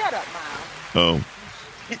 Shut up, Mom. Oh.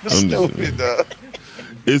 Stupid though.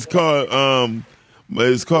 It's called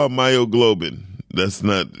myoglobin. That's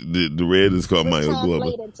not the red is called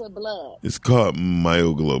myoglobin. Into blood. It's called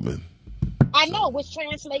myoglobin. I know, which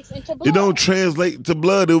translates into blood. It don't translate to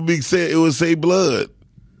blood. It would say blood.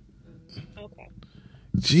 Okay.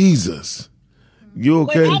 Jesus. You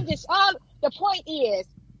okay? The point is,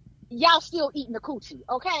 y'all still eating the coochie,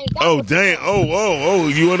 okay? Oh, damn. Oh,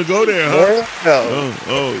 you want to go there, huh?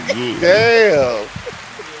 Damn.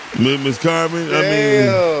 Miss Carmen,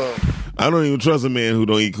 Damn. I don't even trust a man who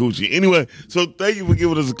don't eat coochie. Anyway, so thank you for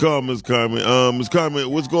giving us a call, Miss Carmen. Miss Carmen,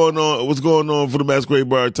 what's going on? What's going on for the Masquerade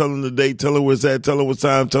Bar? Tell them the date. Tell them where it's at. Tell them what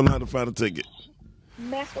time. Tell them how to find a ticket.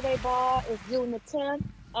 Masquerade Bar is June the 10th,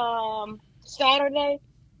 Saturday.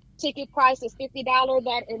 Ticket price is $50.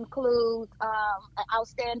 That includes an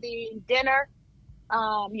outstanding dinner,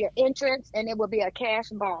 your entrance, and it will be a cash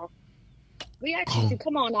bar. We ask you to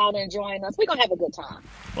come on out and join us. We're gonna have a good time.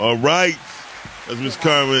 All right. That's Miss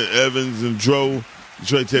Carmen Evans and Dro,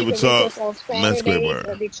 Detroit Table Talk, Masquerade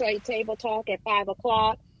Bar. Detroit Table Talk at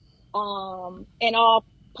 5:00. And all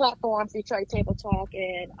platforms, Detroit Table Talk,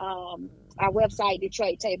 and our website,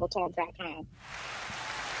 DetroitTableTalk.com.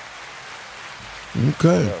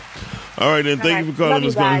 Okay. All right, then. Thank you for calling,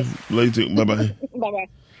 Miss Carmen. Love you too. Bye-bye. Bye-bye.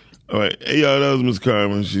 All right. Hey, y'all, that was Miss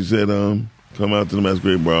Carmen. She said, come out to the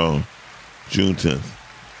Masquerade Bar on June 10th.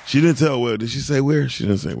 She didn't tell where. Did she say where? She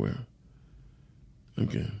didn't say where.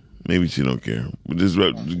 Okay. Maybe she don't care. But just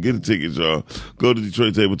get a ticket, y'all. Go to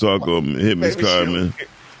Detroit Table Talk or hit Miss Carmen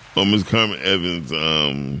or Miss Carmen Evans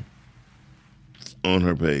on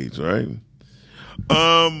her page, all right?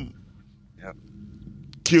 Yep.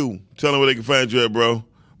 Q, tell them where they can find you at, bro.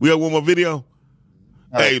 We got one more video?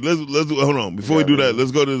 Hey, let's do, hold on. Before we do that,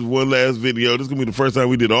 let's go to this one last video. This is gonna be the first time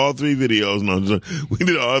we did all 3 videos. No, we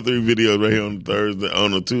did all 3 videos right here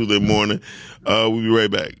on a Tuesday morning. We'll be right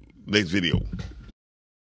back. Next video.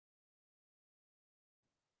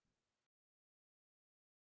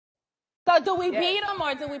 So do we beat them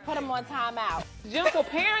or do we put them on timeout? Gentle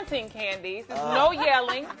parenting, Candice. There's no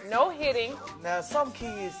yelling, no hitting. Now, some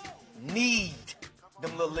kids need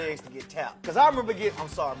them little legs to get tapped. Because I remember getting,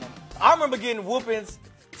 I remember getting whoopings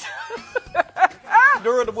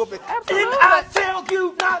during the whooping. Absolutely. Didn't I tell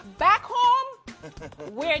you not? Back home,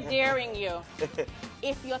 we're daring you.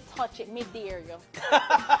 If you touch it, me dare you.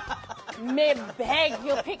 Me beg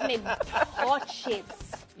you, pick me touch it.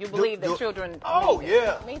 You believe that children... Oh,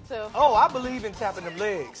 yeah. Me too. Oh, I believe in tapping them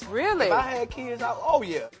legs. Really? If I had kids, oh,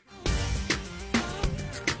 yeah.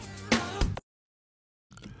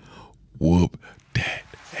 Whoop that.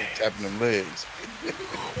 Tapping them legs.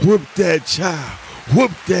 Whoop that child. Whoop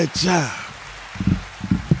that child.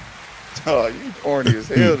 Oh, you corny as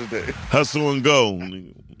hell today. Hustle and go.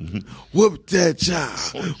 Whoop that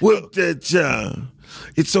child. Whoop that child.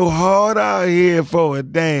 It's so hard out here for a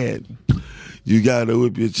dad. You gotta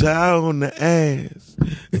whip your child on the ass.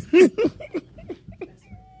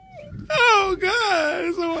 Oh God,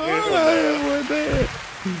 it's so hard out here for a dad.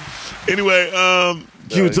 Anyway,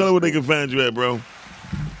 Q, tell them where they can find you at, bro.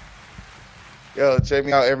 Yo, check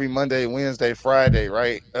me out every Monday, Wednesday, Friday,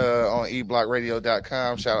 right? On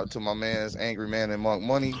eblockradio.com. Shout out to my mans Angry Man and Monk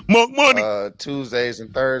Money. Monk Money. Tuesdays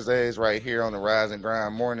and Thursdays right here on the Rise and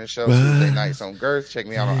Grind Morning Show. Tuesday nights on Girth. Check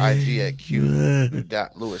me out on IG at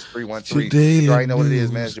Q.Lewis313. You already know what it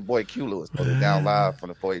is, man. It's your boy Q Lewis. Put it down live from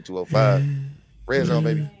the 48205. Red Zone,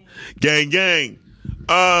 baby. Gang, gang.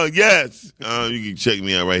 Yes. You can check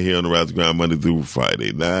me out right here on the Rise and Grind Monday through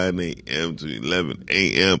Friday, 9 a.m. to 11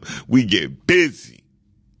 a.m. We get busy.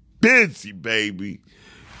 Busy, baby.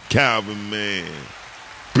 Calvin Man,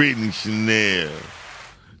 Brittany Chanel,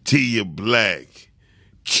 Tia Black,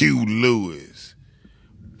 Q Lewis,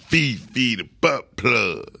 Fifi the butt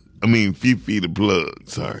plug. Fifi the plug.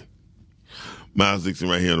 Sorry. Miles Dixon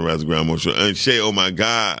right here on the Rise and Grind Morning Show. And Shay, oh my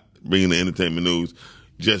God, bringing the entertainment news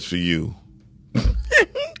just for you.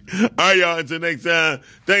 All right, y'all. Until next time.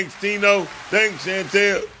 Thanks, Tino. Thanks,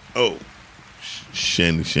 Chantel. Oh,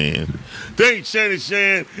 Shannon Shan. Thanks, Shannon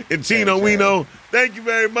Shan and Tino Wino. Thank you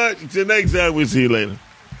very much. Until next time, we'll see you later.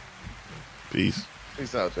 Peace.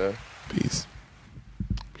 Peace out, y'all. Peace.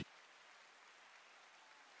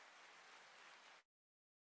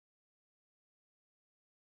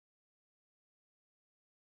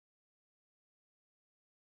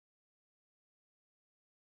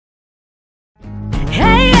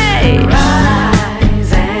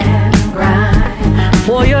 Rise and grind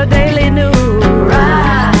for your daily news.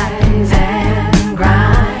 Rise and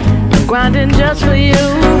grind, grinding just for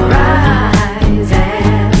you.